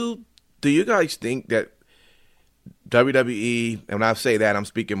 do you guys think that WWE, and when I say that, I'm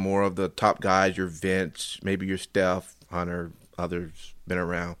speaking more of the top guys, your Vince, maybe your Steph, Hunter, others been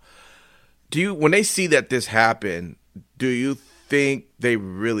around. When they see that this happened, do you think they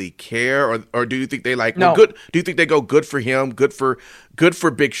really care, or do you think they no. good? Do you think they go good for him, good for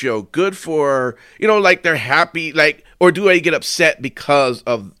Big Show, good for like they're happy, or do they get upset because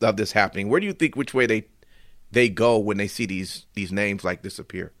of this happening? Where do you think which way they go when they see these names like this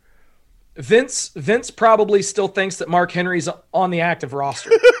appear? Vince probably still thinks that Mark Henry's on the active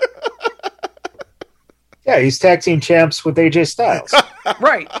roster. Yeah, he's tag team champs with AJ Styles.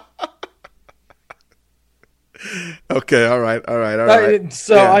 Right. Okay, all right.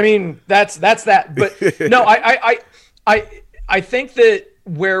 So yeah. I mean, that's that. But no, I think that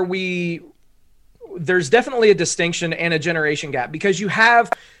there's definitely a distinction and a generation gap, because you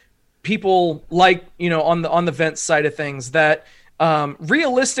have people like on the Vince side of things that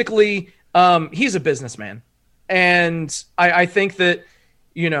realistically he's a businessman, and I think that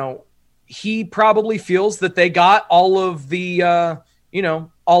he probably feels that they got all of the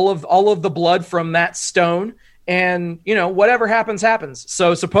all of the blood from that stone. And, whatever happens.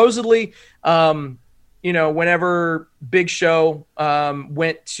 So supposedly, whenever Big Show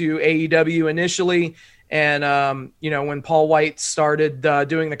went to AEW initially, and, when Paul White started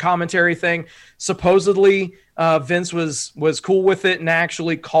doing the commentary thing, supposedly Vince was cool with it and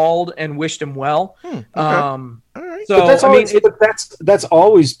actually called and wished him well. Okay. All right. So that's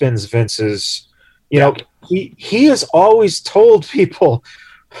always been Vince's, he has always told people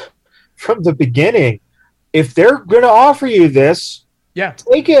from the beginning, if they're going to offer you this,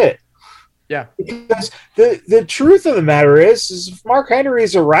 take it. Yeah. Because the truth of the matter is if Mark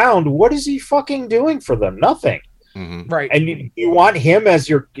Henry's around, what is he fucking doing for them? Nothing. Mm-hmm. Right. And you want him as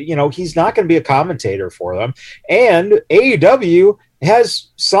your, he's not going to be a commentator for them. And AEW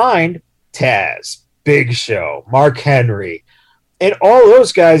has signed Taz, Big Show, Mark Henry. And all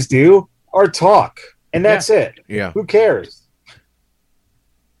those guys do are talk. And that's it. Yeah. Who cares?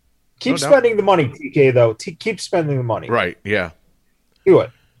 Keep spending the money, TK, though. Keep spending the money. Right. Yeah. Do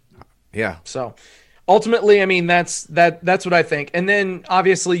it. Yeah. So ultimately, I mean, that's what I think. And then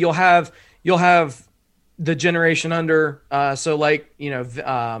obviously you'll have the generation under, so like,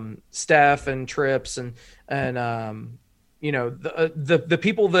 Steph and Trips and the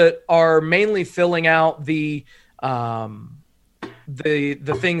people that are mainly filling out the things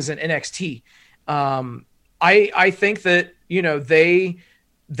in NXT. I think that,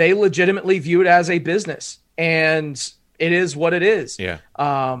 they legitimately view it as a business, and it is what it is. Yeah.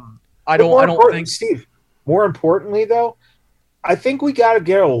 I don't think, Steve, more importantly though, I think we got to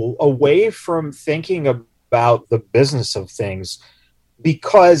get away from thinking about the business of things,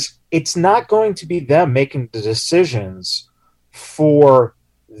 because it's not going to be them making the decisions for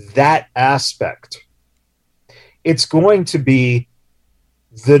that aspect. It's going to be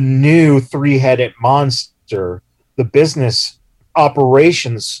the new three-headed monster, the business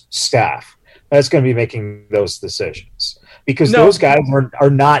operations staff, that's going to be making those decisions, because those guys are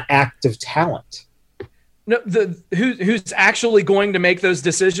not active talent. No, who's actually going to make those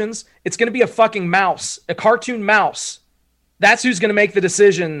decisions? It's going to be a fucking mouse, a cartoon mouse. That's who's going to make the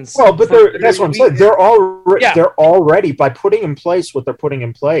decisions. Well, but that's what I'm saying. They're already, by putting in place what they're putting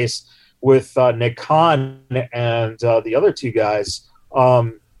in place with Nick Khan and the other two guys.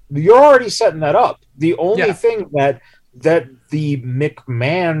 You're already setting that up. The only thing that the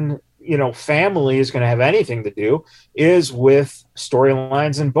McMahon, family is going to have anything to do is with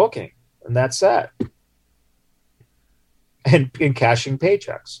storylines and booking, and that's that. And cashing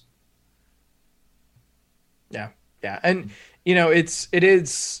paychecks. Yeah. And it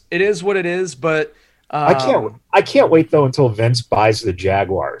is what it is, but I can't wait though until Vince buys the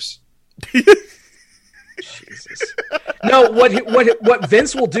Jaguars. Jesus. No, what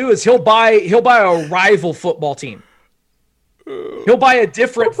Vince will do is he'll buy a rival football team. He'll buy a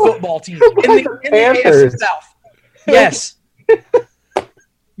different football team in the AFC South. Yes.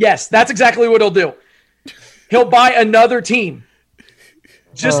 Yes, that's exactly what he'll do. He'll buy another team.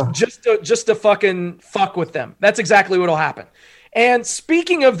 Just to fucking fuck with them. That's exactly what'll happen. And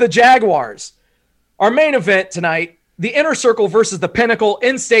speaking of the Jaguars, our main event tonight, the Inner Circle versus the Pinnacle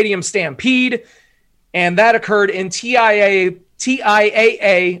in Stadium Stampede, and that occurred in TIAA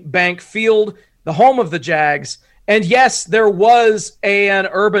Bank Field, the home of the Jags. And yes, there was an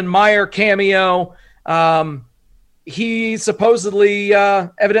Urban Meyer cameo. He supposedly,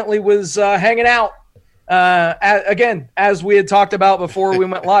 evidently was hanging out. Again, as we had talked about before we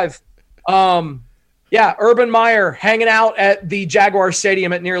went live. Urban Meyer hanging out at the Jaguar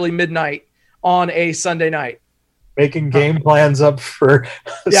Stadium at nearly midnight on a Sunday night. Making game plans up for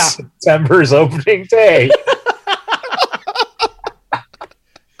September's opening day.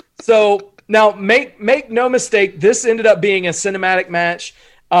 So now make no mistake, this ended up being a cinematic match.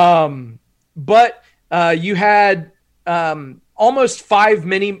 But you had almost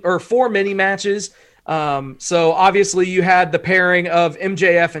 4 mini matches. So obviously you had the pairing of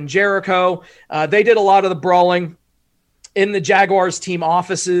MJF and Jericho. They did a lot of the brawling in the Jaguars team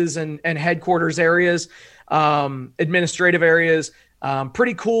offices and headquarters areas, administrative areas.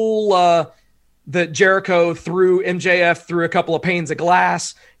 Pretty cool that Jericho threw MJF through a couple of panes of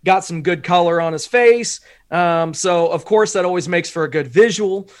glass, got some good color on his face. So of course that always makes for a good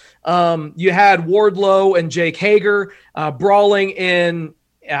visual. You had Wardlow and Jake Hager brawling in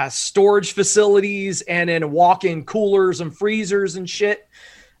storage facilities and in walk-in coolers and freezers and shit,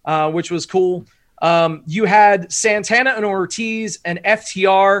 which was cool. You had Santana and Ortiz and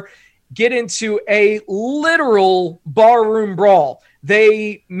FTR get into a literal barroom brawl.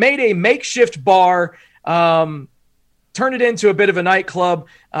 They made a makeshift bar, turned it into a bit of a nightclub,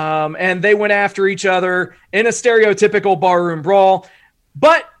 and they went after each other in a stereotypical barroom brawl.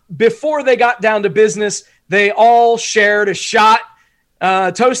 But before they got down to business, they all shared a shot,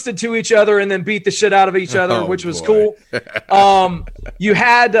 toasted to each other, and then beat the shit out of each other, which was cool. You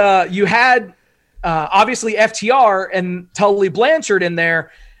had obviously FTR and Tully Blanchard in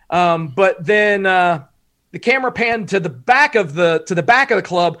there, but then the camera panned to the back of the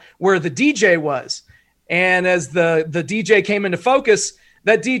club where the DJ was, and as the DJ came into focus,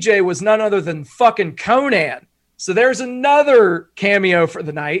 that DJ was none other than fucking Conan. So there's another cameo for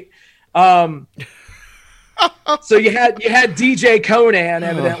the night. So you had DJ Conan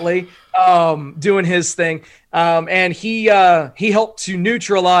evidently doing his thing. And he helped to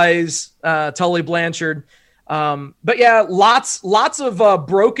neutralize Tully Blanchard. But yeah, lots of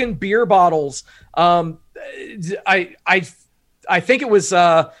broken beer bottles. I think it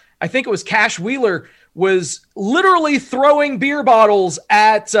was Cash Wheeler was literally throwing beer bottles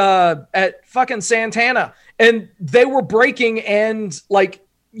at fucking Santana, and they were breaking, and like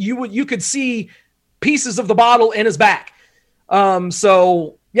you could see pieces of the bottle in his back.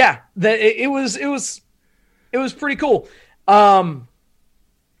 So yeah, it was pretty cool.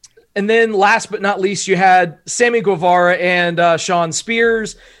 And then last but not least, you had Sammy Guevara and Shawn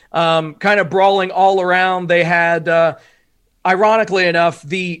Spears kind of brawling all around. They had, ironically enough,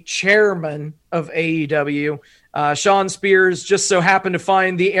 the chairman of AEW, Shawn Spears, just so happened to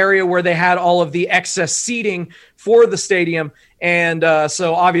find the area where they had all of the excess seating for the stadium. And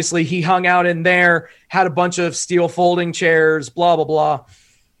so obviously he hung out in there, had a bunch of steel folding chairs, blah, blah, blah.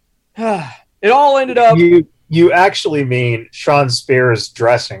 It all ended up... You actually mean Shawn Spears'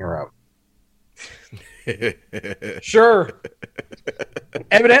 dressing room. Sure.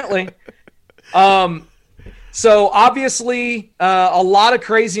 Evidently. So obviously a lot of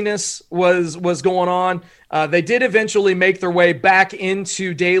craziness was going on. They did eventually make their way back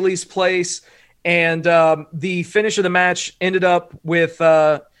into Daly's place, and the finish of the match ended up with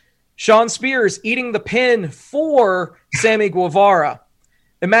Shawn Spears eating the pin for Sammy Guevara.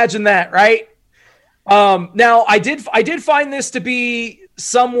 Imagine that, right? Now I did find this to be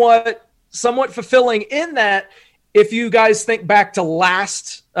somewhat fulfilling in that if you guys think back to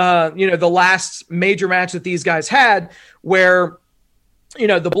the last major match that these guys had, where,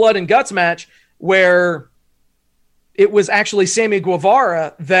 the blood and guts match, where it was actually Sammy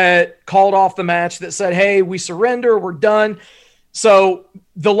Guevara that called off the match, that said, hey, we surrender, we're done. So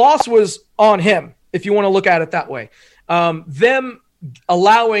the loss was on him, if you want to look at it that way. Them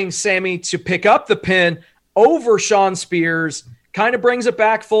allowing Sammy to pick up the pin over Shawn Spears kind of brings it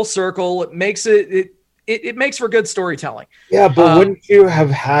back full circle. It makes it makes for good storytelling. Yeah, but wouldn't you have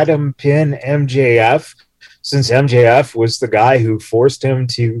had him pin MJF, since MJF was the guy who forced him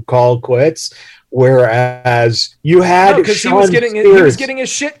to call quits? Whereas you had because he was getting his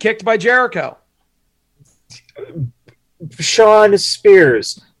shit kicked by Jericho. Shawn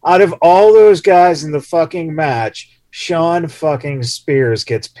Spears, out of all those guys in the fucking match, Shawn fucking Spears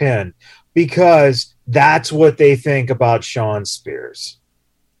gets pinned because that's what they think about Shawn Spears.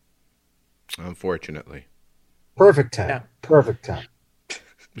 Unfortunately. Perfect time. Yeah. Perfect time.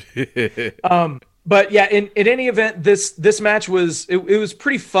 But yeah, in any event, this match was it was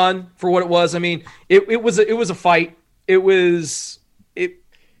pretty fun for what it was. I mean, it was a fight. It was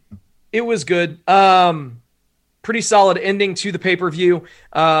good. Pretty solid ending to the pay-per-view.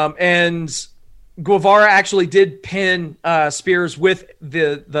 And Guevara actually did pin Spears with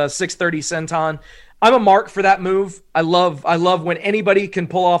the 630 senton. I'm a mark for that move. I love when anybody can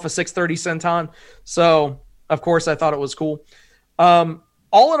pull off a 630 senton. So, of course, I thought it was cool.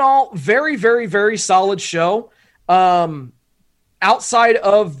 All in all, very, very, very solid show. Outside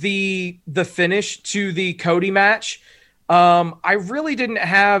of the finish to the Cody match, I really didn't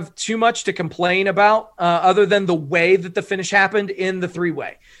have too much to complain about other than the way that the finish happened in the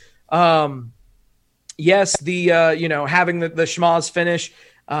three-way. Yes, the having the schmaz finish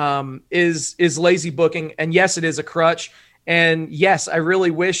is lazy booking, and yes, it is a crutch. And yes, I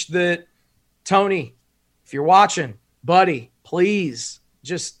really wish that Tony, if you're watching, buddy, please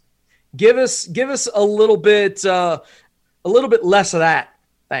just give us a little bit less of that.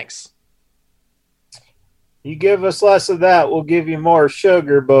 Thanks. You give us less of that, we'll give you more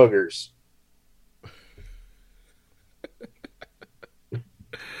sugar boogers.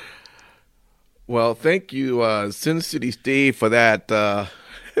 Well, thank you, Sin City Steve, for that.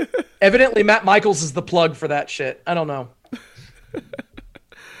 Evidently, Matt Michaels is the plug for that shit. I don't know.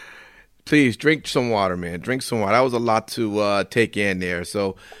 Please drink some water, man. Drink some water. That was a lot to take in there.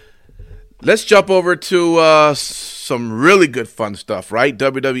 So let's jump over to some really good fun stuff, right?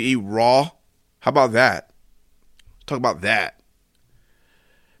 WWE Raw. How about that? Let's talk about that.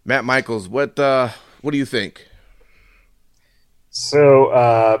 Matt Michaels, what do you think?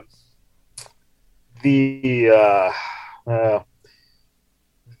 So the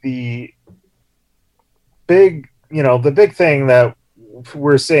big thing that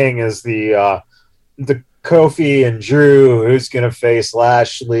we're seeing is the Kofi and Drew, who's going to face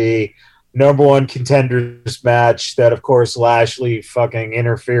Lashley, number one contenders match that, of course, Lashley fucking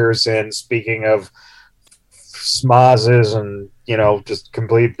interferes in. Speaking of smazes and, just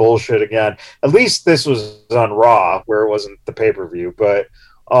complete bullshit again. At least this was on Raw, where it wasn't the pay-per-view. But,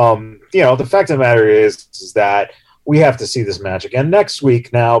 the fact of the matter is that we have to see this match again next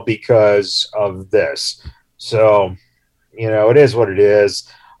week now because of this. So, it is what it is.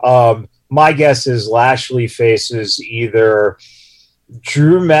 My guess is Lashley faces either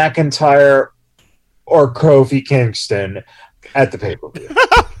Drew McIntyre or Kofi Kingston at the pay-per-view.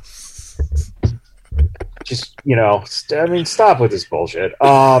 Just, stop with this bullshit.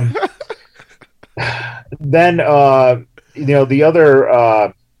 Then, the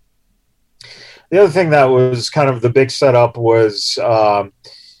other thing that was kind of the big setup was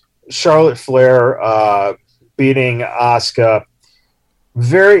Charlotte Flair beating Asuka.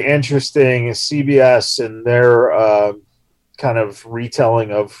 Very interesting. CBS and their kind of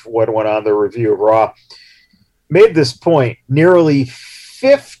retelling of what went on the review of Raw made this point. Nearly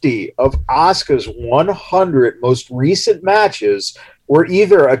 50 of Asuka's 100 most recent matches were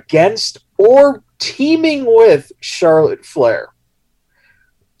either against or teaming with Charlotte Flair.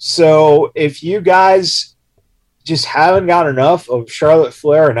 So if you guys just haven't got enough of Charlotte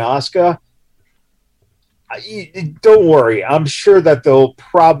Flair and Asuka, don't worry. I'm sure that they'll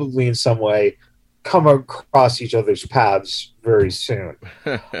probably in some way come across each other's paths very soon.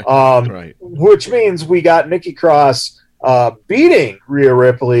 Right. Which means we got Nikki Cross beating Rhea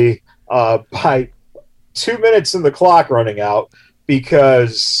Ripley by 2 minutes in the clock running out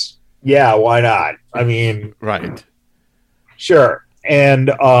because, yeah, why not? I mean, right. Sure. And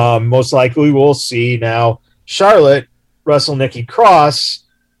most likely we'll see now Charlotte wrestle Nikki Cross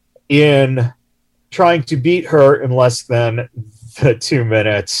in trying to beat her in less than the 2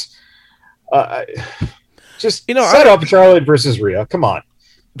 minutes. Just set up Charlotte versus Rhea. Come on.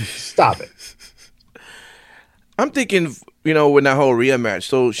 Stop it. I'm thinking, with that whole Rhea match,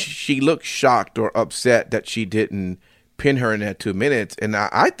 so she looked shocked or upset that she didn't pin her in that 2 minutes. And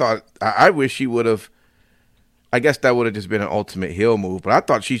I wish she would have, I guess that would have just been an ultimate heel move, but I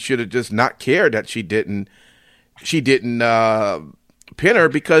thought she should have just not cared that she didn't pin her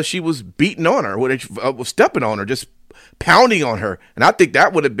because she was beating on her, was stepping on her, just pounding on her. And I think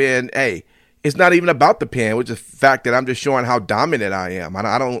that would have been, hey, it's not even about the pin, which is the fact that I'm just showing how dominant I am.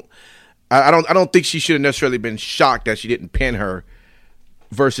 I don't think she should have necessarily been shocked that she didn't pin her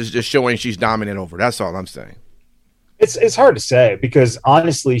versus just showing she's dominant over. That's all I'm saying. It's hard to say because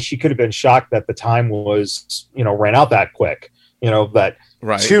honestly, she could have been shocked that the time was, ran out that quick. That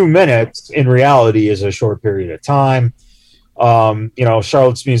right. 2 minutes in reality is a short period of time.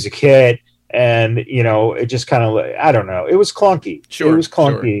 Charlotte's music hit and, it just kind of, I don't know. It was clunky. Sure. It was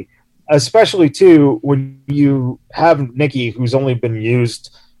clunky, especially too, when you have Nikki, who's only been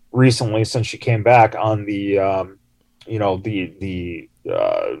used recently since she came back on the,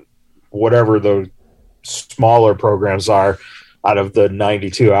 whatever the smaller programs are out of the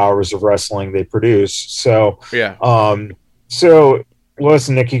 92 hours of wrestling they produce. So, yeah. So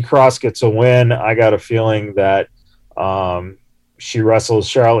listen, Nikki Cross gets a win. I got a feeling that, she wrestles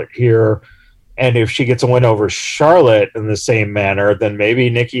Charlotte here. And if she gets a win over Charlotte in the same manner, then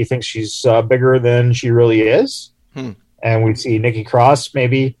maybe Nikki thinks she's bigger than she really is. And we see Nikki Cross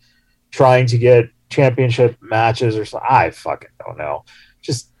maybe trying to get championship matches or something. I fucking don't know.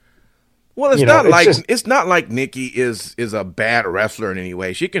 Well, it's not like Nikki is a bad wrestler in any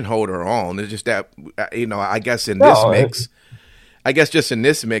way. She can hold her own. It's just that, I guess in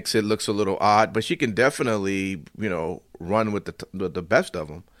this mix, it looks a little odd, but she can definitely, run with the best of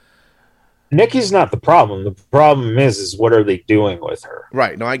them. Nikki's not the problem. The problem is what are they doing with her?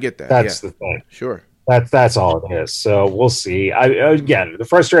 Right. No, I get that. That's the thing. Sure. That's all it is. So we'll see. Again, the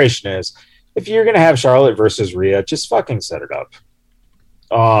frustration is if you're going to have Charlotte versus Rhea, just fucking set it up.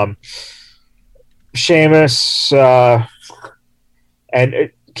 Sheamus, and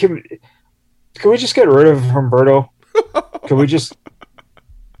can we just get rid of Humberto? Can we just,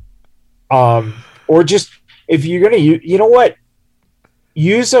 or just if you're gonna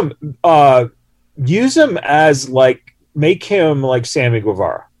use him as make him like Sammy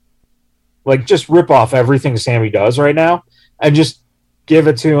Guevara, just rip off everything Sammy does right now and just give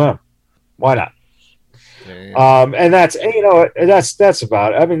it to him. Why not? And that's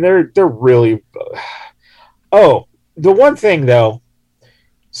about it. I mean, they're really. Oh, the one thing though.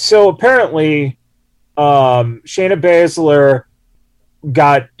 So apparently, Shayna Baszler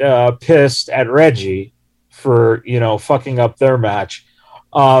got pissed at Reggie for fucking up their match,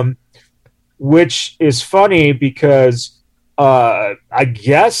 which is funny because I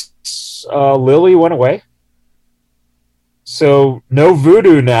guess Lily went away. So no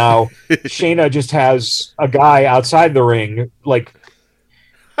voodoo now. Shayna just has a guy outside the ring,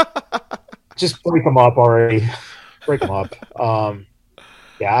 just break him up already. Break him up.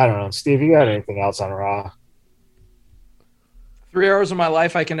 Yeah, I don't know. Steve, you got anything else on Raw? 3 hours of my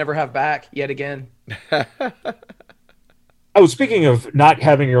life I can never have back yet again. Oh, speaking of not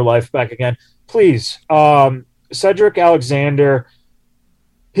having your life back again, please, Cedric Alexander,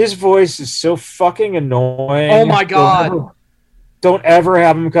 his voice is so fucking annoying. Oh my God. Don't ever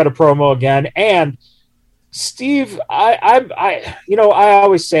have him cut a promo again. And Steve, I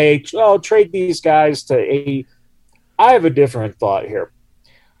always say, well, trade these guys to AEW. I have a different thought here.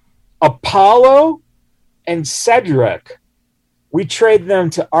 Apollo and Cedric, we trade them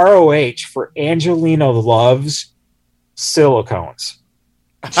to ROH for Angelina Love's silicones.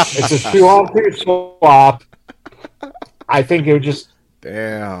 It's a 2-on-2 swap. I think it would just be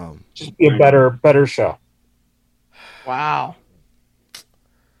a better show. Wow.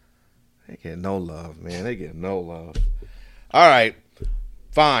 They get no love, man. They get no love. All right.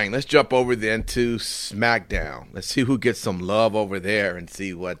 Fine. Let's jump over then to SmackDown. Let's see who gets some love over there and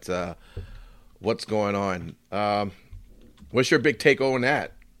see what's going on. What's your big take on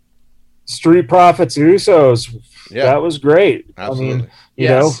that? Street Profits Usos. Yeah. That was great. Absolutely. I mean, you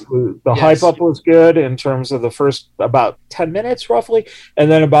know, the hype up was good in terms of the first about 10 minutes roughly, and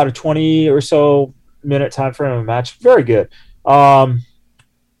then about a 20 or so minute time frame of a match. Very good.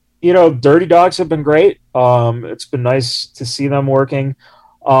 You know, Dirty Dogs have been great. It's been nice to see them working.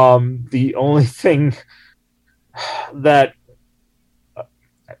 The only thing that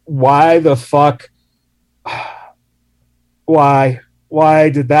why the fuck why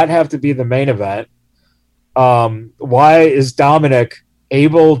did that have to be the main event? Why is Dominic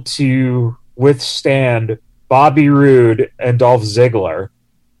able to withstand Bobby Roode and Dolph Ziggler?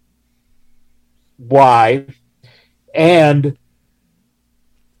 Why? And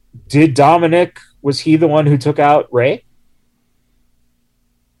did Dominic, was he the one who took out Ray?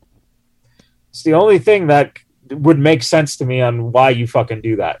 It's the only thing that would make sense to me on why you fucking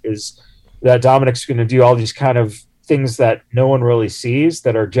do that, is that Dominic's going to do all these kind of things that no one really sees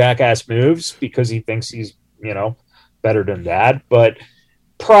that are jackass moves because he thinks he's, you know, better than Dad, but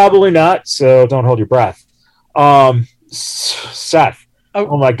probably not. So don't hold your breath. Seth.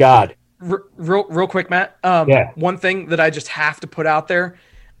 Oh my God. Real quick, Matt. One thing that I just have to put out there.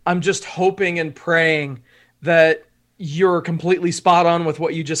 I'm just hoping and praying that you're completely spot on with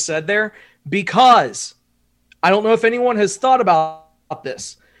what you just said there, because I don't know if anyone has thought about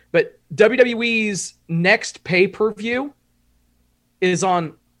this, but WWE's next pay-per-view is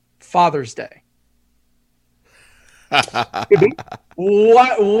on Father's Day.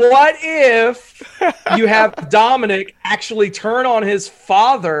 What if you have Dominic actually turn on his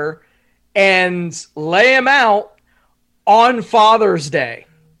father and lay him out on Father's Day?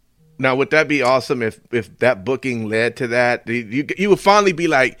 Now, would that be awesome if that booking led to that? You would finally be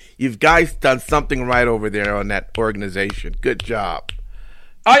like, you guys done something right over there on that organization. Good job.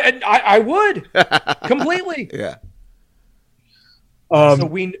 I would completely. Yeah. So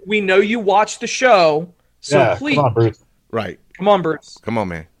we know you watch the show. So please, come on, Bruce. Right. Come on, Bruce. Come on,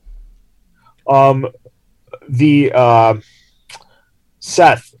 man.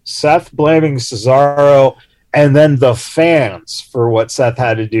 Seth blaming Cesaro, and then the fans for what Seth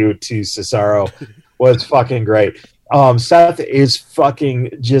had to do to Cesaro was fucking great. Seth is fucking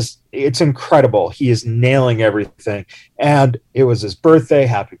just, it's incredible. He is nailing everything. And it was his birthday.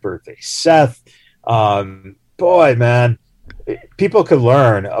 Happy birthday, Seth. Boy, man, people could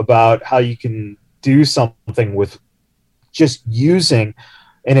learn about how you can do something with just using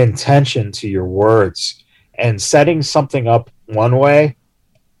an intention to your words and setting something up one way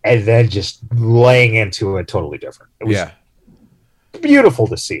and then just laying into it totally different. It was beautiful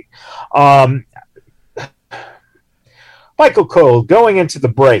to see. Michael Cole going into the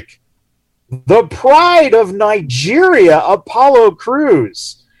break. The pride of Nigeria, Apollo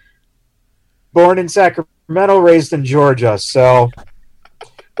Crews. Born in Sacramento, raised in Georgia. So,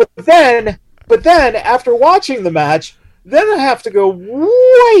 but then after watching the match, then I have to go,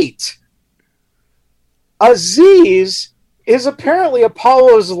 wait. Aziz is apparently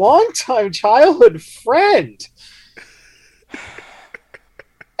Apollo's longtime childhood friend.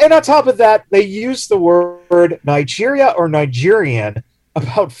 And on top of that, they use the word Nigeria or Nigerian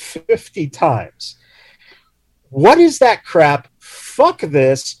about 50 times. What is that crap? Fuck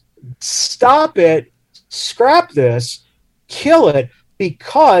this. Stop it. Scrap this. Kill it.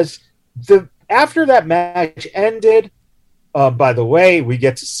 Because after that match ended, by the way, we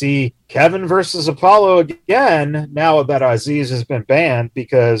get to see Kevin versus Apollo again now that Aziz has been banned,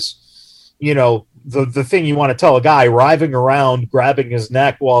 because, you know, the thing you want to tell a guy writhing around, grabbing his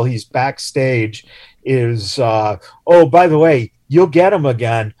neck while he's backstage is, oh, by the way, you'll get him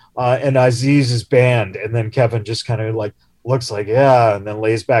again, and Aziz is banned. And then Kevin just kind of like looks like, yeah, and then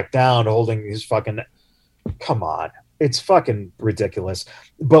lays back down holding his fucking... Come on. It's fucking ridiculous.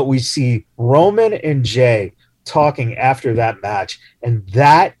 But we see Roman and Jay talking after that match, and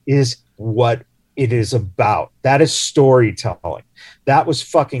that is what it is about. That is storytelling. That was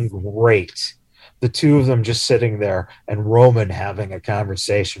fucking great. The two of them just sitting there and Roman having a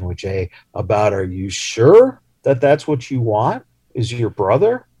conversation with Jay about, are you sure that that's what you want? Is your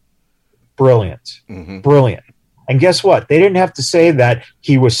brother? Brilliant. Mm-hmm. Brilliant. And guess what? They didn't have to say that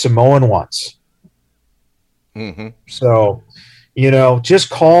he was Samoan once. Mm-hmm. So, just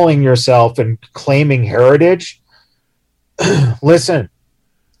calling yourself and claiming heritage. Listen,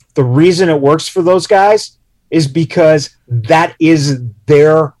 the reason it works for those guys is because that is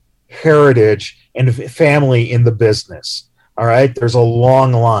their heritage and family in the business. All right. There's a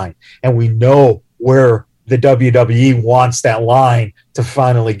long line, and we know where the WWE wants that line to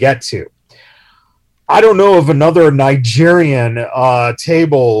finally get to. I don't know of another Nigerian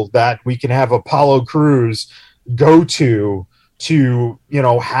table that we can have Apollo Crews go to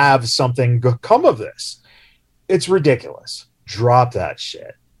have something come of this. It's ridiculous. Drop that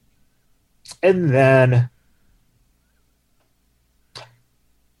shit. And then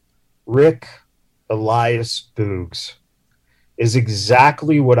Rick Elias Boogs is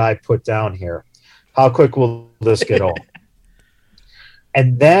exactly what I put down here. How quick will this get old?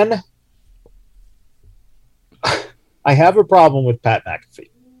 And then I have a problem with Pat McAfee.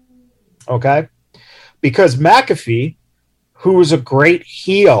 Okay? Because McAfee, who is a great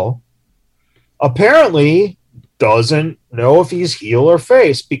heel, apparently doesn't know if he's heel or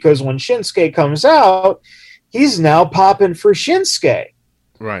face, because when Shinsuke comes out, he's now popping for Shinsuke.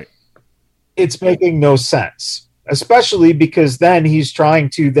 Right. It's making no sense, especially because then he's trying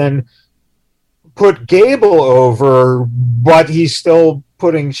to then put Gable over, but he's still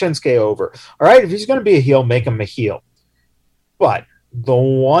putting Shinsuke over. All right, if he's going to be a heel, make him a heel. But the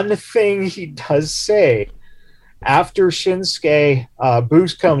one thing he does say after Shinsuke,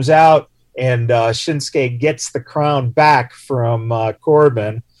 Boogs comes out and Shinsuke gets the crown back from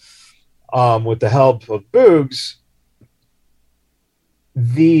Corbin with the help of Boogs,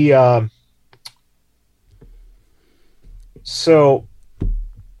 so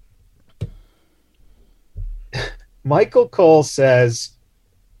Michael Cole says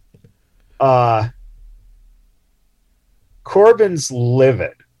Corbin's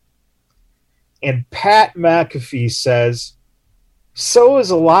livid. And Pat McAfee says, so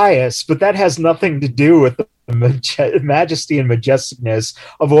is Elias, but that has nothing to do with the majesty and majesticness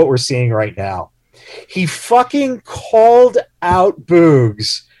of what we're seeing right now. He fucking called out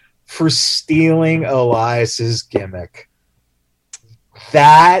Boogs for stealing Elias's gimmick.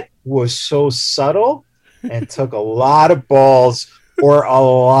 That was so subtle and took a lot of balls or a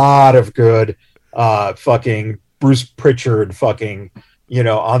lot of good fucking Bruce Pritchard fucking,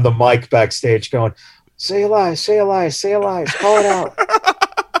 on the mic backstage going, say Elias, say Elias, say Elias, call it out.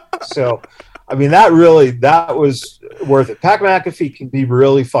 So, I mean, that was worth it. Pat McAfee can be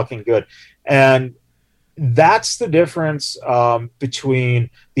really fucking good. And that's the difference between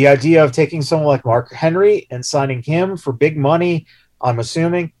the idea of taking someone like Mark Henry and signing him for big money, I'm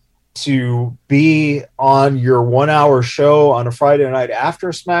assuming, to be on your 1 hour show on a Friday night after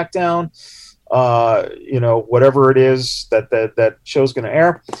SmackDown, whatever it is that show's going to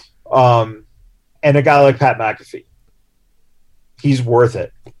air. And a guy like Pat McAfee, he's worth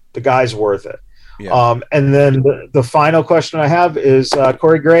it. The guy's worth it. Yeah. And then the final question I have is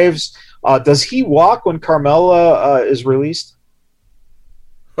Corey Graves. Does he walk when Carmella is released?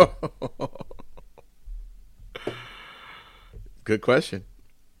 Good question.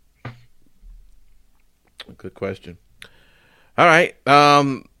 Good question. All right.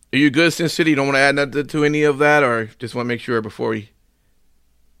 Are you good, Sin City? You don't want to add nothing to any of that, or just want to make sure before we?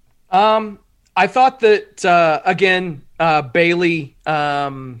 I thought that again, Bayley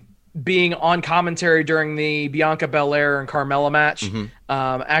being on commentary during the Bianca Belair and Carmella match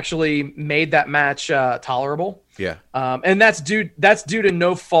actually made that match tolerable. Yeah. And that's due to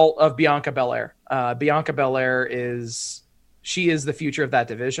no fault of Bianca Belair. Bianca Belair is the future of that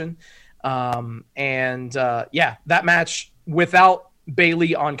division. That match without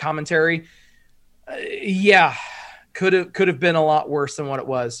Bayley on commentary, could have been a lot worse than what it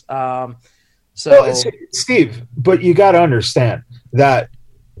was. Steve, but you got to understand that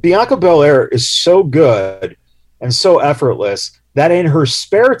Bianca Belair is so good and so effortless that in her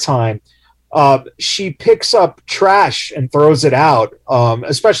spare time, she picks up trash and throws it out,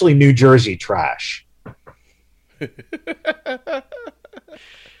 especially New Jersey trash.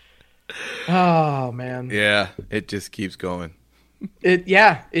 Oh man. Yeah, it just keeps going.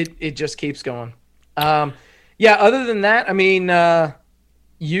 It just keeps going. Other than that, I mean,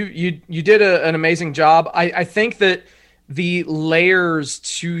 you did an amazing job. I think that the layers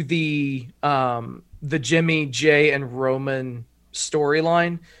to the the Jimmy, Jay, and Roman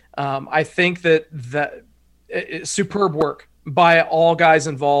storyline. I think that superb work by all guys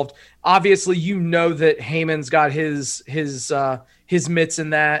involved. Obviously, that Heyman's got his mitts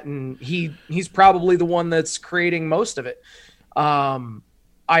in that, and he's probably the one that's creating most of it. SmackDown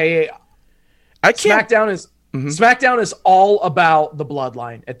is all about the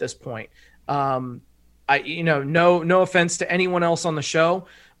bloodline at this point. No offense to anyone else on the show,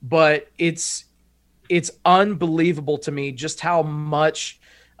 but it's unbelievable to me just how much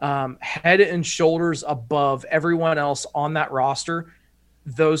head and shoulders above everyone else on that roster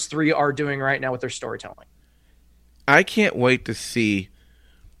those three are doing right now with their storytelling. I can't wait to see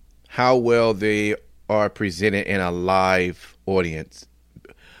how well they are presented in a live audience.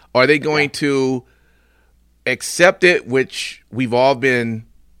 Are they going to accept it, which we've all been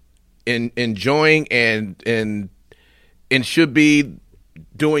enjoying and should be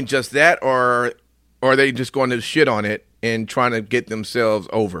doing just that, or are they just going to shit on it and trying to get themselves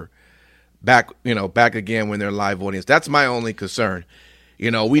back again when they're live audience? That's my only concern.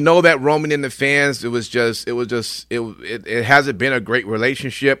 We know that Roman and the fans, it hasn't been a great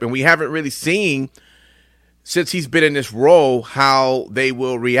relationship, and we haven't really seen, since he's been in this role, how they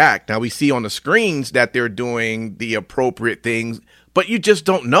will react. Now, we see on the screens that they're doing the appropriate things, but you just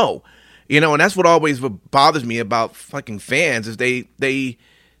don't know. And that's what always bothers me about fucking fans is they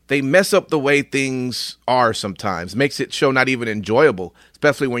mess up the way things are sometimes. Makes it show not even enjoyable,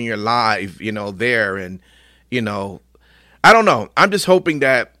 especially when you're live, there. And, I don't know. I'm just hoping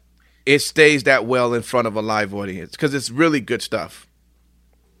that it stays that well in front of a live audience because it's really good stuff.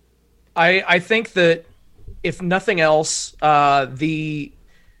 I think that if nothing else, the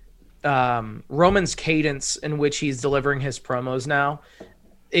Roman's cadence in which he's delivering his promos now,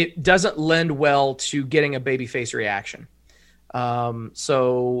 it doesn't lend well to getting a babyface reaction.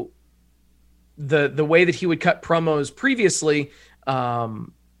 So the way that he would cut promos previously,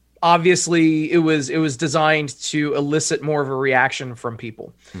 obviously it was designed to elicit more of a reaction from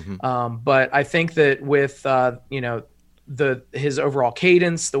people. Mm-hmm. But I think that with, his overall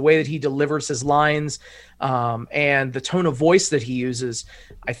cadence, the way that he delivers his lines, and the tone of voice that he uses,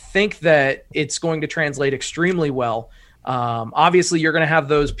 I think that it's going to translate extremely well. Obviously you're going to have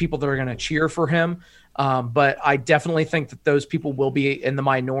those people that are going to cheer for him. But I definitely think that those people will be in the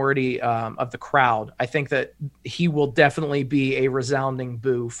minority of the crowd. I think that he will definitely be a resounding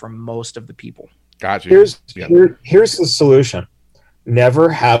boo from most of the people. Gotcha. Here's the solution. Never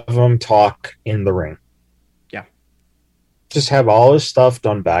have him talk in the ring. Yeah. Just have all his stuff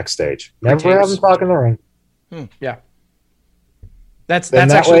done backstage. Never have him talk in the ring. Yeah. That's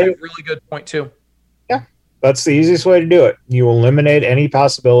actually a really good point too. Yeah. That's the easiest way to do it. You eliminate any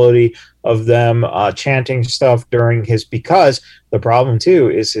possibility of them chanting stuff during because the problem too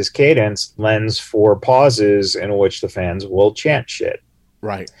is his cadence lends for pauses in which the fans will chant shit.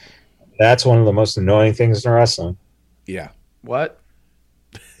 Right. That's one of the most annoying things in wrestling. Yeah. What?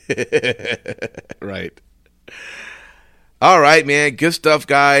 Right. All right, man. Good stuff,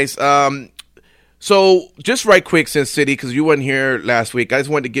 guys. So just right quick, Sin City, because you weren't here last week, I just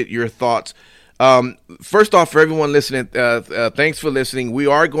wanted to get your thoughts. First off, for everyone listening, thanks for listening.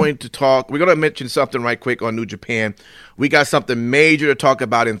 We're going to mention something right quick on New Japan. We got something major to talk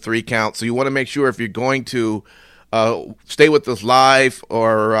about in 3 Count. So you want to make sure if you're going to stay with us live,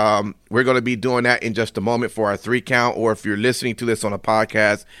 or we're going to be doing that in just a moment for our 3 Count, or if you're listening to this on a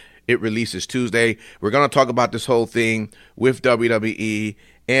podcast, it releases Tuesday. We're going to talk about this whole thing with WWE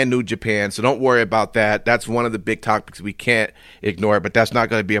and New Japan, so don't worry about that. That's one of the big topics we can't ignore, but that's not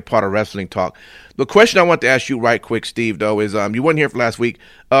going to be a part of Wrestling Talk. The question I want to ask you right quick, Steve, though, is you weren't here for last week.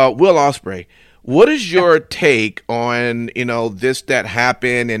 Will Ospreay, what is your take on this that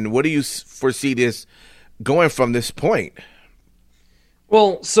happened, and what do you foresee this going from this point?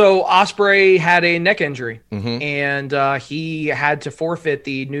 Well, so Ospreay had a neck injury, mm-hmm. and he had to forfeit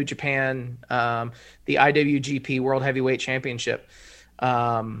the New Japan, the IWGP World Heavyweight Championship.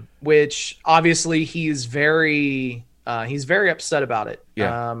 Which obviously he's very upset about it.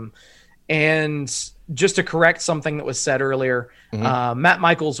 Yeah. And just to correct something that was said earlier, mm-hmm. Matt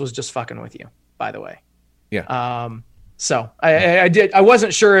Michaels was just fucking with you, by the way. Yeah. So I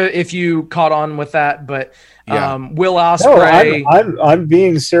wasn't sure if you caught on with that, but Will No, Ospreay. I'm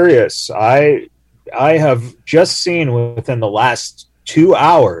being serious. I have just seen within the last 2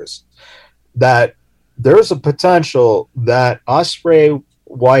 hours that there's a potential that Ospreay,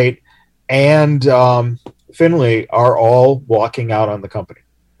 White, and Finlay are all walking out on the company.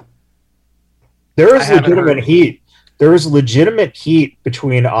 There is legitimate heat. There is legitimate heat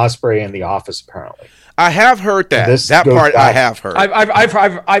between Ospreay and the Office, apparently. I have heard that. That part I have heard.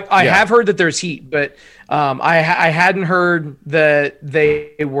 I have heard that there's heat, but I hadn't heard that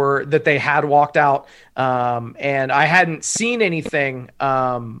they had walked out, and I hadn't seen anything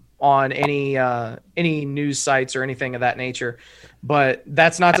on any news sites or anything of that nature. But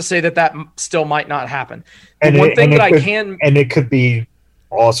that's not to say that still might not happen. And it could be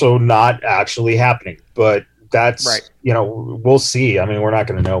also not actually happening, but that's right. We'll see. I mean, we're not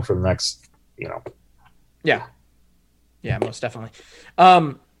going to know for the next, Yeah, most definitely.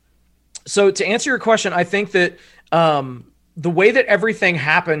 So to answer your question, I think that the way that everything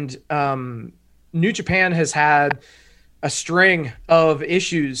happened, New Japan has had a string of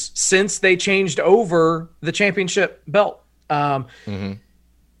issues since they changed over the championship belt.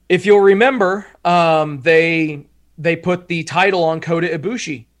 If you'll remember, they put the title on Kota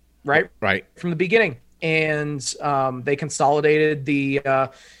Ibushi, right from the beginning, and they consolidated the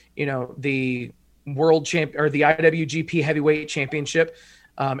world champ or the IWGP Heavyweight Championship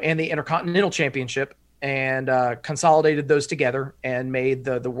and the Intercontinental Championship, and consolidated those together and made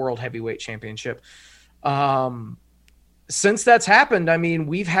the World Heavyweight Championship. Since that's happened, I mean,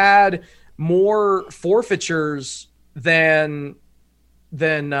 we've had more forfeitures than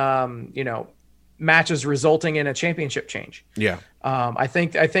matches resulting in a championship change. Yeah. I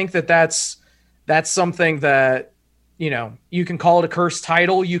think that's something that, you can call it a cursed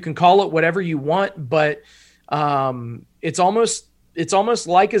title, you can call it whatever you want, but it's almost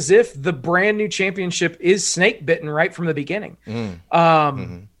like as if the brand new championship is snake bitten right from the beginning.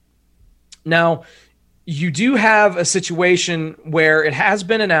 Now you do have a situation where it has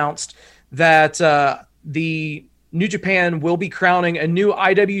been announced that the New Japan will be crowning a new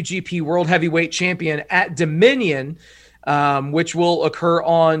IWGP World Heavyweight Champion at Dominion, which will occur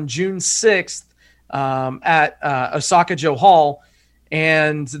on June 6th at Osaka-jo Hall.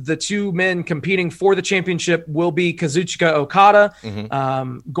 And the two men competing for the championship will be Kazuchika Okada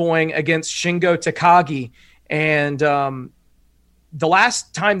going against Shingo Takagi. And the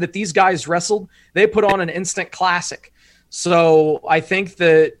last time that these guys wrestled, they put on an instant classic. So I think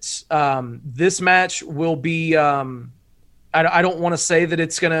that this match will be I don't want to say that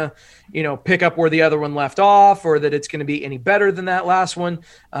it's going to, pick up where the other one left off, or that it's going to be any better than that last one,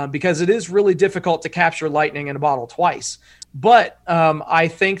 because it is really difficult to capture lightning in a bottle twice. But I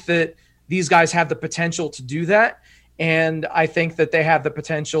think that these guys have the potential to do that, and I think that they have the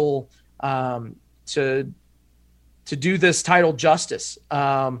potential to do this title justice.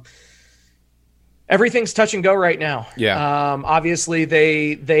 Everything's touch and go right now. Yeah. Obviously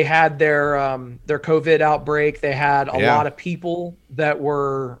they had their COVID outbreak. They had a lot of people that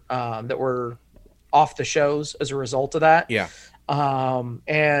were off the shows as a result of that. Yeah.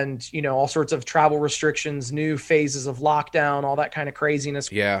 And all sorts of travel restrictions, new phases of lockdown, all that kind of craziness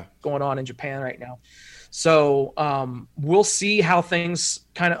going on in Japan right now. So we'll see how things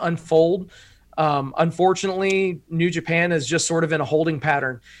kind of unfold. Unfortunately, New Japan is just sort of in a holding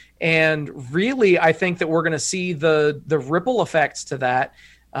pattern. And really, I think that we're going to see the ripple effects to that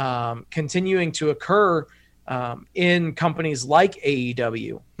continuing to occur in companies like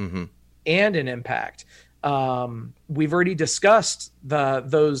AEW and in Impact. We've already discussed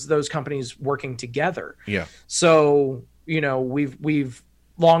those companies working together. Yeah. So we've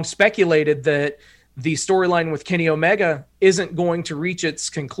long speculated that the storyline with Kenny Omega isn't going to reach its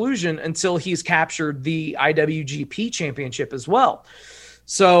conclusion until he's captured the IWGP Championship as well.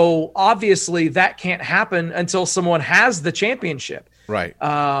 So obviously that can't happen until someone has the championship. Right.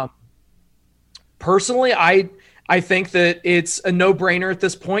 Personally, I think that it's a no-brainer at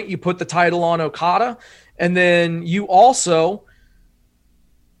this point. You put the title on Okada, and then you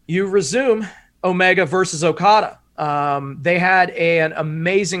resume Omega versus Okada. They had an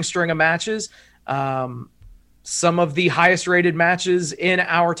amazing string of matches. Some of the highest rated matches in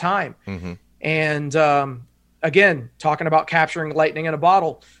our time. And, again, talking about capturing lightning in a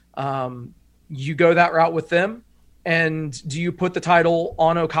bottle, you go that route with them, and do you put the title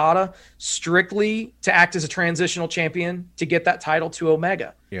on Okada strictly to act as a transitional champion to get that title to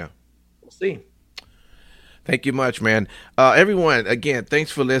Omega? Yeah. We'll see. Thank you much, man. Everyone, again,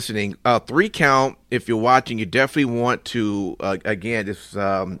 thanks for listening. 3 count, if you're watching, you definitely want to, again, just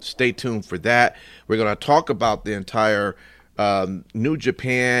stay tuned for that. We're going to talk about the entire New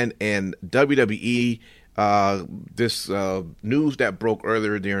Japan and WWE this news that broke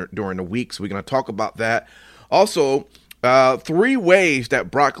earlier during the week. So we're going to talk about that. Also, 3 ways that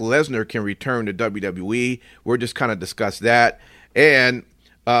Brock Lesnar can return to WWE. We're just kind of discuss that. And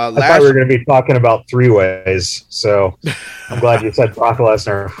I thought we were going to be talking about 3 ways. So I'm glad you said Brock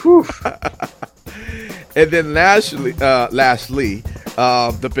Lesnar. And then lastly,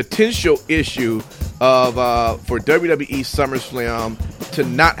 the potential issue for WWE SummerSlam to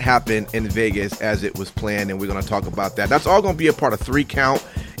not happen in Vegas as it was planned, and we're going to talk about that. That's all going to be a part of 3 Count.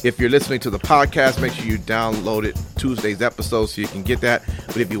 If you're listening to the podcast, make sure you download it, Tuesday's episode, so you can get that.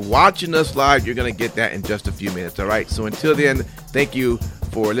 But if you're watching us live, you're going to get that in just a few minutes, all right? So until then, thank you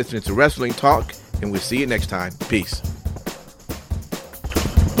for listening to Wrestling Talk, and we'll see you next time. Peace.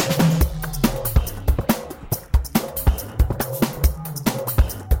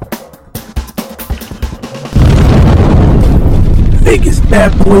 Biggest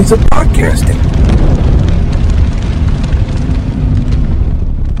bad boys of podcasting.